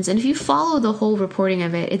turns, and if you follow the whole reporting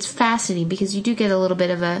of it, it's fascinating, because you do get a little bit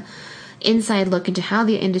of a inside look into how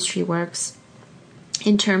the industry works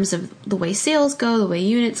in terms of the way sales go, the way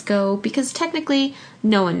units go, because technically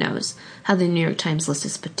no one knows how the New York Times list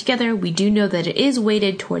is put together. We do know that it is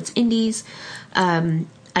weighted towards indies. I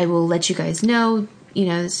will let you guys know,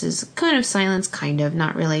 this is kind of silence, kind of,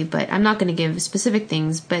 not really, but I'm not going to give specific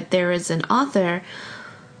things, but there is an author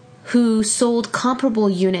who sold comparable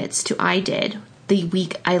units to I did the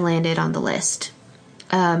week I landed on the list.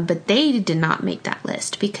 But they did not make that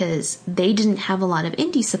list because they didn't have a lot of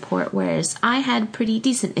indie support, whereas I had pretty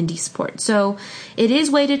decent indie support. So it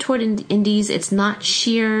is weighted toward indies. It's not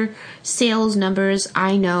sheer sales numbers.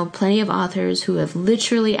 I know plenty of authors who have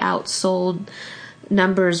literally outsold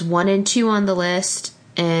numbers 1 and 2 on the list,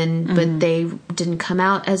 but they didn't come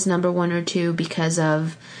out as number 1 or 2 because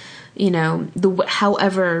of,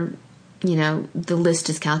 however, the list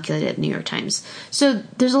is calculated at New York Times. So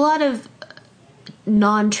there's a lot of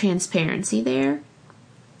non-transparency there,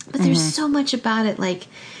 but there's so much about it,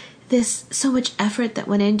 so much effort that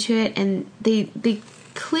went into it, and they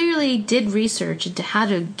clearly did research into how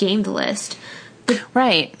to game the list, but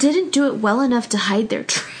didn't do it well enough to hide their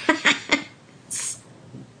tracks.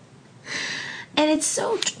 And that's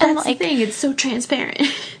the thing, it's so transparent.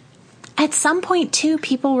 At some point too,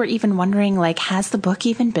 people were even wondering has the book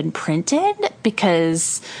even been printed,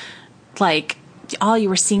 because all you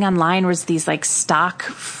were seeing online was these stock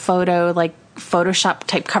photo, Photoshop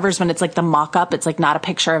type covers, when it's the mock-up. It's not a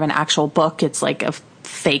picture of an actual book. It's a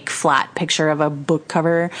fake flat picture of a book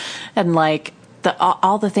cover. And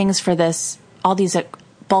all the things for this, all these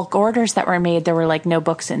bulk orders that were made, there were no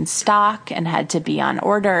books in stock and had to be on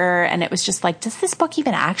order. And it was just does this book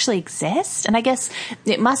even actually exist? And I guess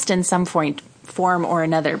it must in some form or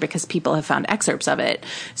another because people have found excerpts of it.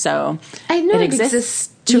 So I know it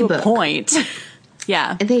exists to ebook. a point.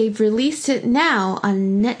 Yeah. They've released it now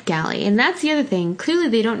on NetGalley. And that's the other thing. Clearly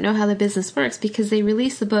they don't know how the business works because they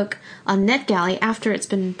release the book on NetGalley after it's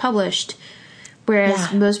been published.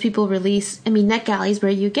 Whereas most people release, NetGalley is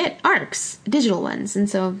where you get ARCs, digital ones. And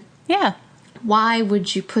so why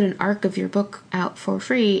would you put an ARC of your book out for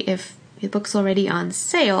free if your book's already on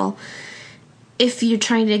sale? If you're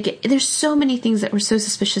trying to get, there's so many things that were so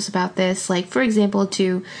suspicious about this. Like, for example,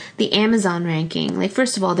 to the Amazon ranking. Like,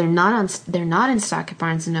 first of all, they're not in stock at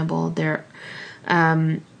Barnes & Noble. They're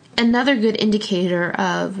another good indicator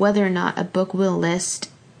of whether or not a book will list,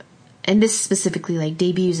 and this specifically like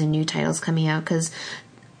debuts and new titles coming out, because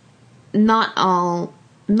not all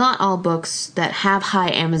books that have high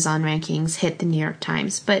Amazon rankings hit the New York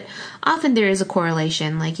Times, but often there is a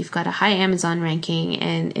correlation. Like, you've got a high Amazon ranking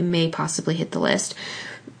and it may possibly hit the list.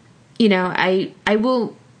 I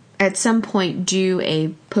will at some point do a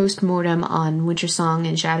post-mortem on Winter Song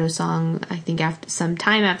and Shadow Song, I think some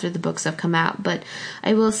time after the books have come out. But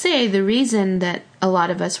I will say the reason that a lot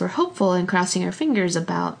of us were hopeful and crossing our fingers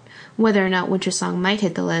about whether or not Winter Song might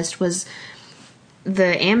hit the list was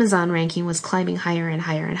the Amazon ranking was climbing higher and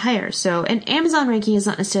higher and higher. So an Amazon ranking is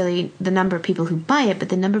not necessarily the number of people who buy it, but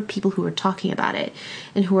the number of people who are talking about it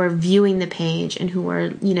and who are viewing the page and who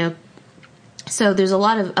are, so there's a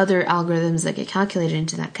lot of other algorithms that get calculated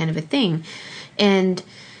into that kind of a thing. And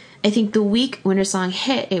I think the week Winter Song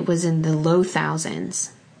hit, it was in the low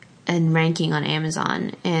thousands and ranking on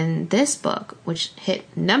Amazon. And this book, which hit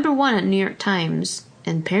number 1 at New York Times,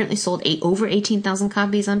 and apparently sold over 18,000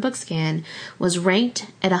 copies on BookScan, was ranked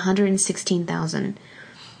at 116,000.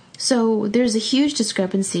 So there's a huge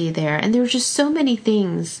discrepancy there, and there were just so many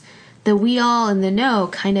things that we all in the know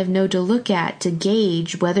kind of know to look at to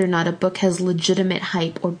gauge whether or not a book has legitimate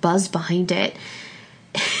hype or buzz behind it.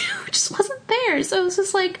 It just wasn't there. So it was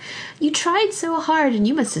just like, you tried so hard and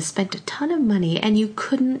you must have spent a ton of money and you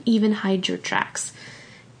couldn't even hide your tracks.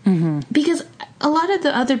 Mm-hmm. Because a lot of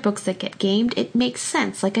the other books that get gamed, it makes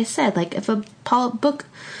sense. Like I said, like if a book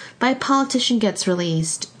by a politician gets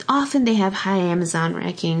released, often they have high Amazon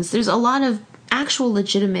rankings. There's a lot of actual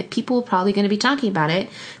legitimate people probably going to be talking about it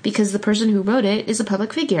because the person who wrote it is a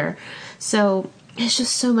public figure. So it's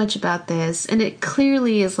just so much about this. And it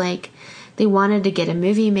clearly is like they wanted to get a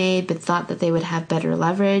movie made but thought that they would have better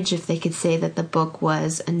leverage if they could say that the book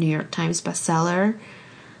was a New York Times bestseller.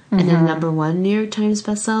 And a number 1 New York Times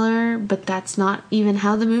bestseller, but that's not even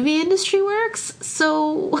how the movie industry works.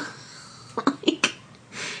 So, like,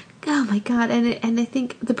 oh my god! And I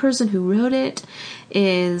think the person who wrote it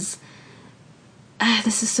is,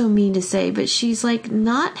 this is so mean to say, but she's like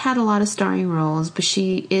not had a lot of starring roles, but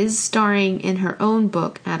she is starring in her own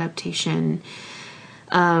book adaptation,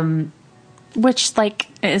 which like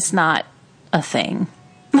is not a thing.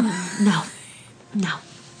 No.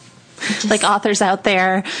 Like authors out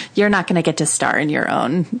there, you're not going to get to star in your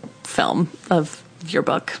own film of your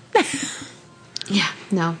book. Yeah,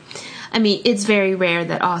 no. It's very rare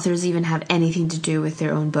that authors even have anything to do with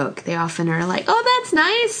their own book. They often are like, oh, that's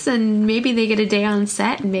nice, and maybe they get a day on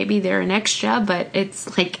set, and maybe they're an extra, but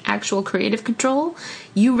it's like actual creative control.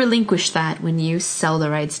 You relinquish that when you sell the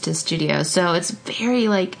rights to studio. So it's very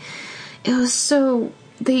like, it was so,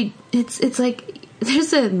 it's like,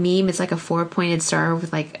 there's a meme, it's like a 4-pointed star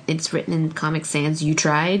with like, it's written in Comic Sans, "You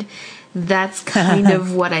tried." That's kind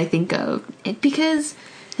of what I think of. Because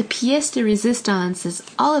the pièce de résistance is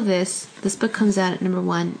all of this book comes out at number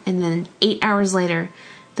 1, and then 8 hours later,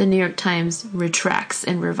 the New York Times retracts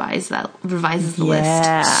and revises the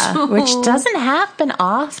list. So, which doesn't happen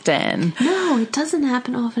often. No, it doesn't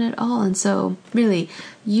happen often at all. And so, really,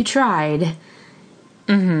 you tried,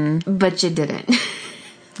 but you didn't.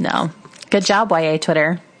 No. Good job, YA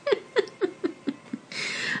Twitter.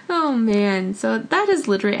 Oh, man. So that has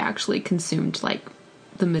literally actually consumed, like,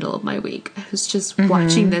 the middle of my week. I was just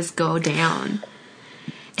watching this go down.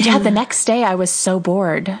 Yeah, the next day I was so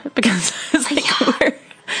bored because I was like,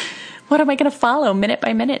 what am I going to follow minute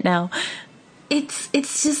by minute now? It's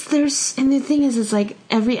just, and the thing is, it's like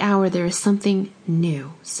every hour there is something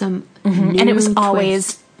new. New and it was twist.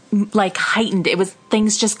 always, like, heightened.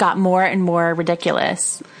 Things just got more and more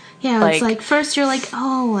ridiculous. Yeah, it's like first you're like,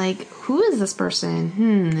 oh, like, who is this person?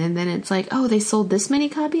 And then it's like, oh, they sold this many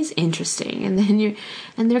copies? Interesting. And then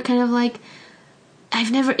they're kind of like,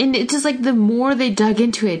 and it's just like the more they dug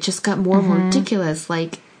into it, just got more and more ridiculous.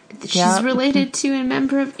 Like, she's related to a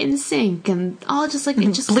member of NSYNC and all just like,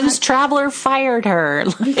 it just Blues Traveler fired her.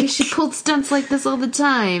 Because she pulled stunts like this all the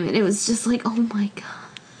time. And it was just like, oh my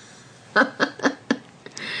God.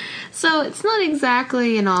 So it's not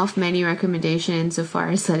exactly an off-menu recommendation insofar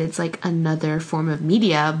as that it's like another form of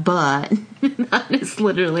media, but that is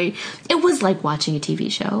literally, it was like watching a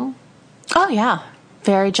TV show. Oh, yeah.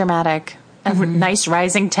 Very dramatic. Nice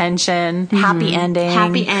rising tension, happy ending.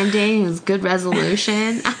 Happy ending, it was good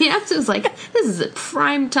resolution. I mean, I was like, this is a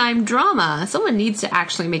primetime drama. Someone needs to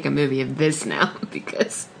actually make a movie of this now,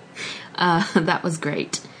 because that was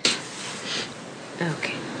great.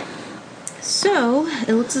 Okay. So,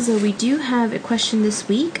 it looks as though we do have a question this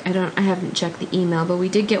week. I haven't checked the email, but we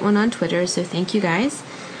did get one on Twitter, so thank you guys.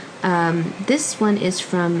 This one is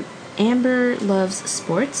from Amber Loves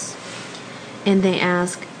Sports. And they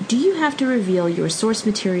ask, do you have to reveal your source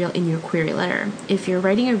material in your query letter? If you're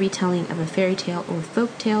writing a retelling of a fairy tale or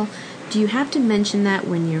folk tale, do you have to mention that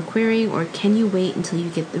when you're querying, or can you wait until you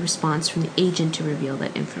get the response from the agent to reveal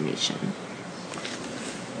that information?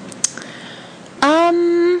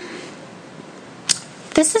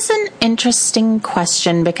 This is an interesting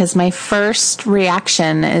question, because my first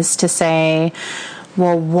reaction is to say,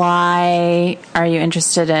 well, why are you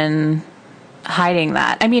interested in hiding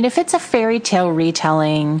that? I mean, if it's a fairy tale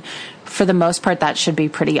retelling, for the most part, that should be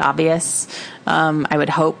pretty obvious. I would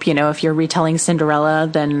hope, if you're retelling Cinderella,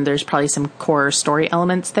 then there's probably some core story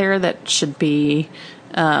elements there that should be,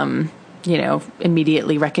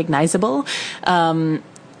 immediately recognizable.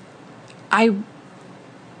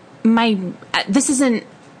 This isn't,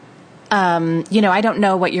 I don't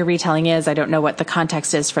know what your retelling is. I don't know what the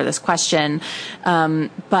context is for this question.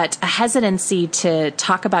 But a hesitancy to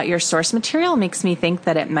talk about your source material makes me think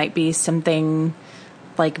that it might be something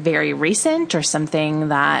like very recent, or something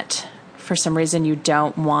that for some reason you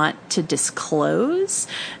don't want to disclose.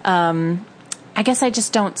 I guess I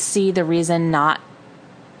just don't see the reason not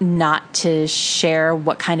to share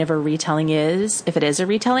what kind of a retelling is, if it is a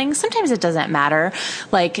retelling. Sometimes it doesn't matter.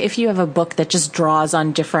 Like if you have a book that just draws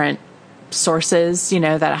on different sources,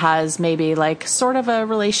 that has maybe like sort of a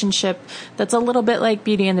relationship that's a little bit like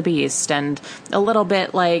Beauty and the Beast, and a little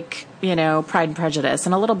bit like, Pride and Prejudice,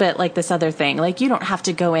 and a little bit like this other thing. Like you don't have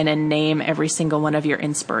to go in and name every single one of your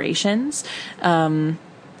inspirations. I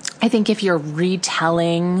think if you're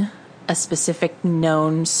retelling a specific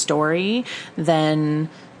known story, then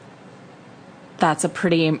that's a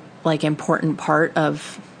pretty important part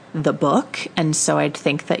of the book. And so I'd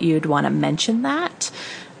think that you'd want to mention that.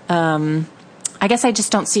 I guess I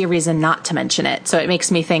just don't see a reason not to mention it. So it makes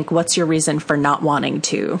me think, what's your reason for not wanting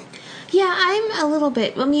to? Yeah, I'm a little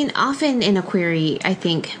bit, often in a query, I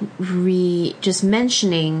think just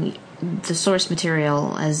mentioning the source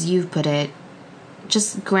material, as you've put it,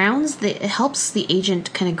 just it helps the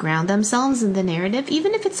agent kind of ground themselves in the narrative,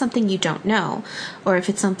 even if it's something you don't know, or if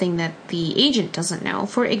it's something that the agent doesn't know.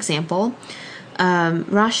 For example,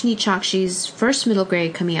 Roshni Chakshi's first middle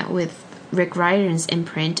grade coming out with Rick Riordan's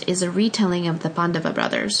imprint is a retelling of the Pandava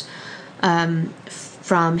brothers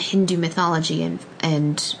from Hindu mythology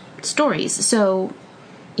and stories. So,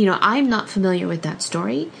 I'm not familiar with that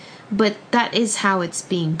story, but that is how it's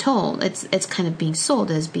being told. It's kind of being sold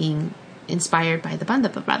as being inspired by the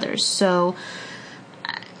Pandava brothers. So,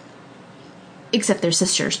 except they're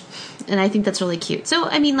sisters. And I think that's really cute. So,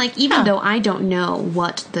 even though I don't know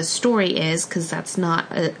what the story is, because that's not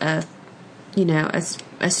a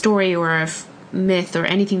story or a myth or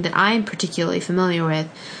anything that I'm particularly familiar with,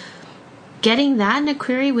 getting that in a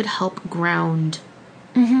query would help ground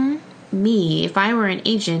me. If I were an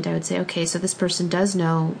agent, I would say, okay, so this person does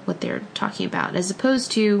know what they're talking about, as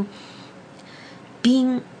opposed to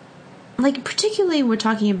being, particularly we're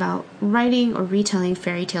talking about writing or retelling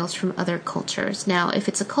fairy tales from other cultures. Now, if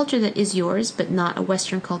it's a culture that is yours, but not a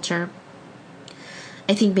Western culture,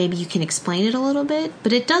 I think maybe you can explain it a little bit,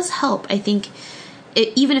 but it does help. I think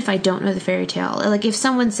even if I don't know the fairy tale, like if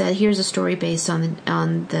someone said, here's a story based on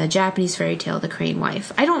the Japanese fairy tale, The Crane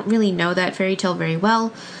Wife. I don't really know that fairy tale very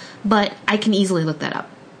well, but I can easily look that up.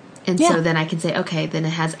 And so then I can say, okay, then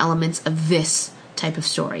it has elements of this type of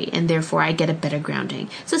story, and therefore I get a better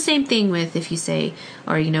grounding. It's the same thing with if you say,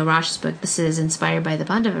 or Rosh's book, this is inspired by the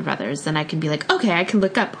Pandava brothers, then I can be like, okay, I can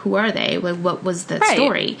look up who are they, what was the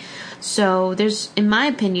story. So there's, in my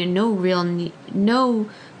opinion, no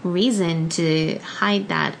reason to hide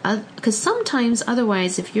that, because sometimes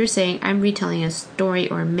otherwise, if you're saying I'm retelling a story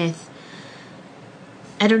or a myth,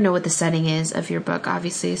 I don't know what the setting is of your book,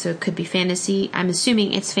 obviously, so it could be fantasy. I'm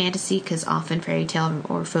assuming it's fantasy because often fairy tale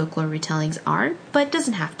or folklore retellings are, but it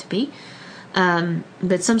doesn't have to be.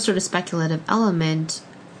 But some sort of speculative element,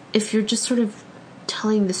 if you're just sort of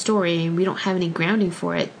telling the story and we don't have any grounding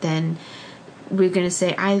for it, then we're going to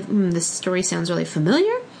say, this story sounds really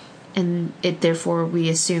familiar, and therefore we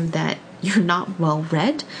assume that you're not well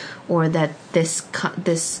read, or that this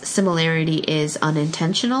similarity is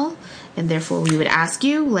unintentional, and therefore we would ask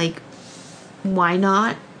you, like, why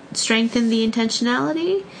not strengthen the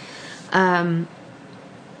intentionality?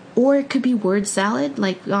 Or it could be word salad.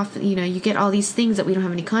 Like, often, you get all these things that we don't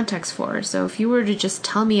have any context for. So if you were to just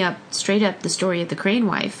tell me straight up the story of the crane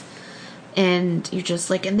wife, and you're just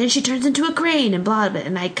like, and then she turns into a crane and blah, blah,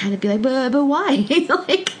 and I kind of be like, but why?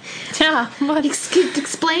 Like, yeah,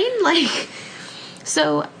 explain, like.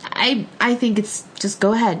 So I think it's just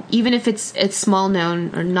go ahead, even if it's small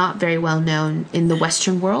known or not very well known in the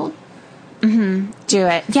Western world. Mm-hmm. Do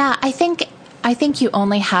it. Yeah, I think you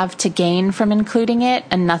only have to gain from including it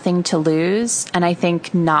and nothing to lose. And I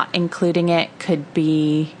think not including it could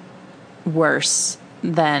be worse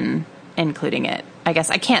than including it. I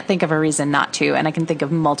guess I can't think of a reason not to, and I can think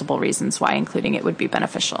of multiple reasons why including it would be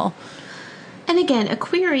beneficial. And again, a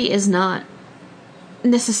query is not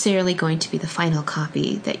necessarily going to be the final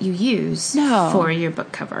copy that you use for your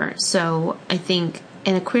book cover. So I think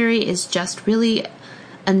a query is just really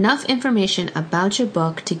enough information about your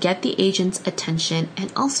book to get the agent's attention,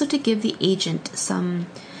 and also to give the agent some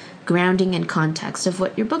grounding and context of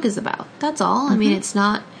what your book is about. That's all. Mm-hmm. I mean, it's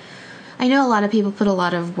not... I know a lot of people put a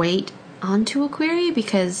lot of weight onto a query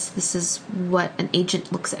because this is what an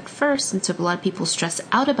agent looks at first, and so a lot of people stress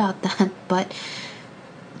out about that. But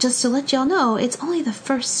just to let y'all know, it's only the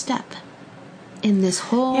first step in this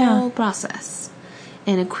whole process.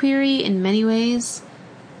 And a query, in many ways,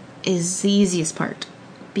 is the easiest part.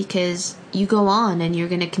 Because you go on and you're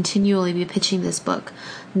going to continually be pitching this book,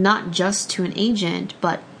 not just to an agent,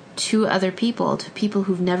 but to other people, to people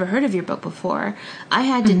who've never heard of your book before. I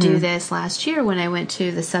had to do this last year when I went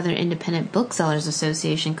to the Southern Independent Booksellers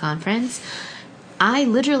Association conference. I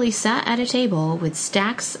literally sat at a table with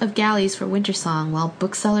stacks of galleys for Wintersong while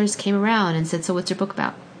booksellers came around and said, so what's your book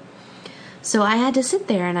about? So I had to sit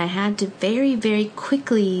there and I had to very, very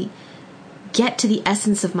quickly get to the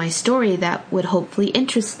essence of my story that would hopefully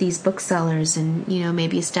interest these booksellers and,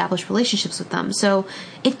 maybe establish relationships with them. So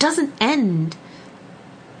it doesn't end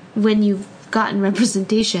when you've gotten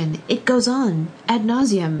representation. It goes on ad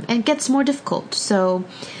nauseum and gets more difficult. So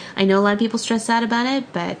I know a lot of people stress out about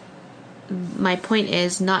it, but my point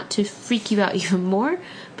is not to freak you out even more,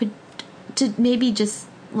 but to maybe just,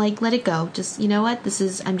 like, let it go. Just, you know what?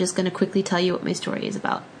 I'm just going to quickly tell you what my story is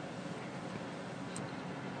about.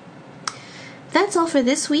 That's all for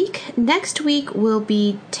this week. Next week, we'll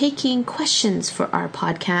be taking questions for our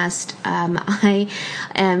podcast. I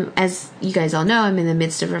am, as you guys all know, I'm in the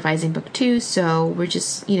midst of revising book 2, so we're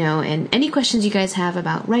just, and any questions you guys have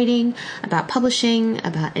about writing, about publishing,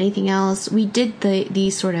 about anything else. We did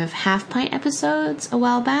these sort of half-pint episodes a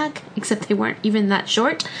while back, except they weren't even that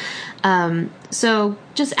short. So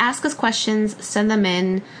just ask us questions, send them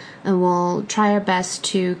in, and we'll try our best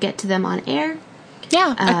to get to them on air.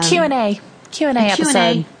 Yeah, a Q&A. Q&A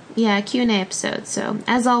episode. Yeah, Q&A episode. So,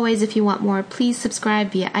 as always, if you want more, please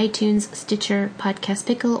subscribe via iTunes, Stitcher, Podcast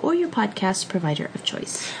Pickle, or your podcast provider of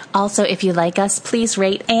choice. Also, if you like us, please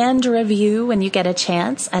rate and review when you get a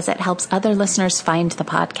chance, as it helps other listeners find the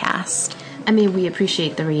podcast. I mean, we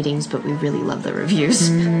appreciate the ratings, but we really love the reviews.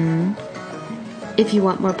 Mm-hmm. If you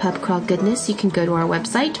want more Pub Crawl goodness, you can go to our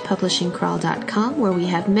website, publishingcrawl.com, where we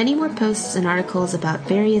have many more posts and articles about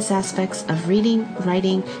various aspects of reading,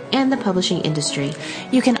 writing, and the publishing industry.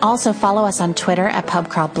 You can also follow us on Twitter at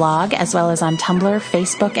PubCrawlBlog, as well as on Tumblr,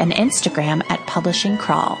 Facebook, and Instagram at Publishing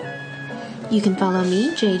Crawl. You can follow me,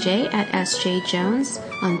 JJ, at SJJones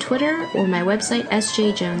on Twitter, or my website,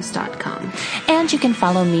 sjjones.com. And you can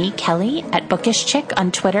follow me, Kelly, at BookishChick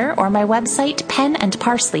on Twitter, or my website,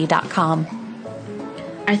 penandparsley.com.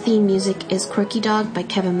 Our theme music is Quirky Dog by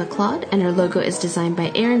Kevin MacLeod, and our logo is designed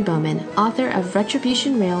by Aaron Bowman, author of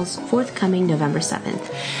Retribution Rails, forthcoming November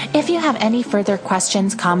 7th. If you have any further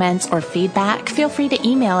questions, comments, or feedback, feel free to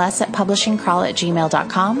email us at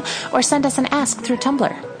publishingcrawl@gmail.com or send us an ask through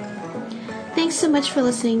Tumblr. Thanks so much for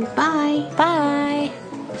listening. Bye. Bye.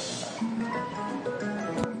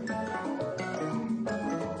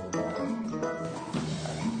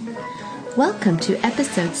 Welcome to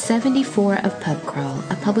episode 74 of Pub Crawl,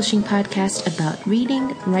 a publishing podcast about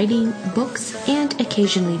reading, writing, books, and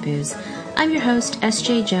occasionally booze. I'm your host,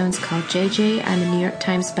 S.J. Jones, called JJ. I'm a New York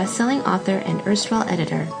Times bestselling author and erstwhile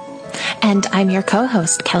editor. And I'm your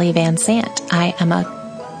co-host, Kelly Van Sant. I am a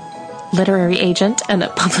literary agent and a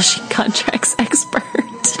publishing contracts expert.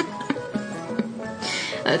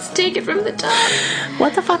 Let's take it from the top.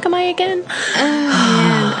 What the fuck am I again? Oh,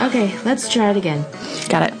 man. Okay, let's try it again.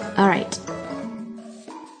 Got it. All right.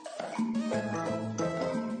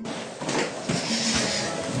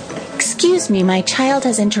 Excuse me, my child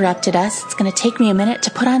has interrupted us. It's going to take me a minute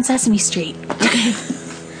to put on Sesame Street. Okay.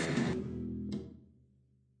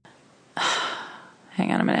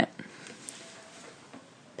 Hang on a minute.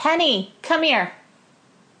 Penny, come here.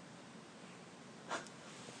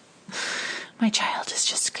 My child is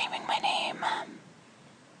just screaming my name.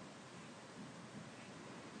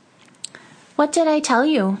 What did I tell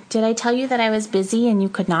you? Did I tell you that I was busy and you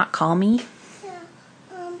could not call me? Yeah,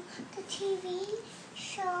 the TV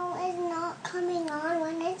show is not coming on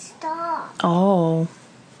when it stops. Oh,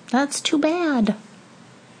 that's too bad.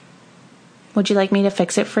 Would you like me to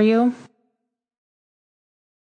fix it for you?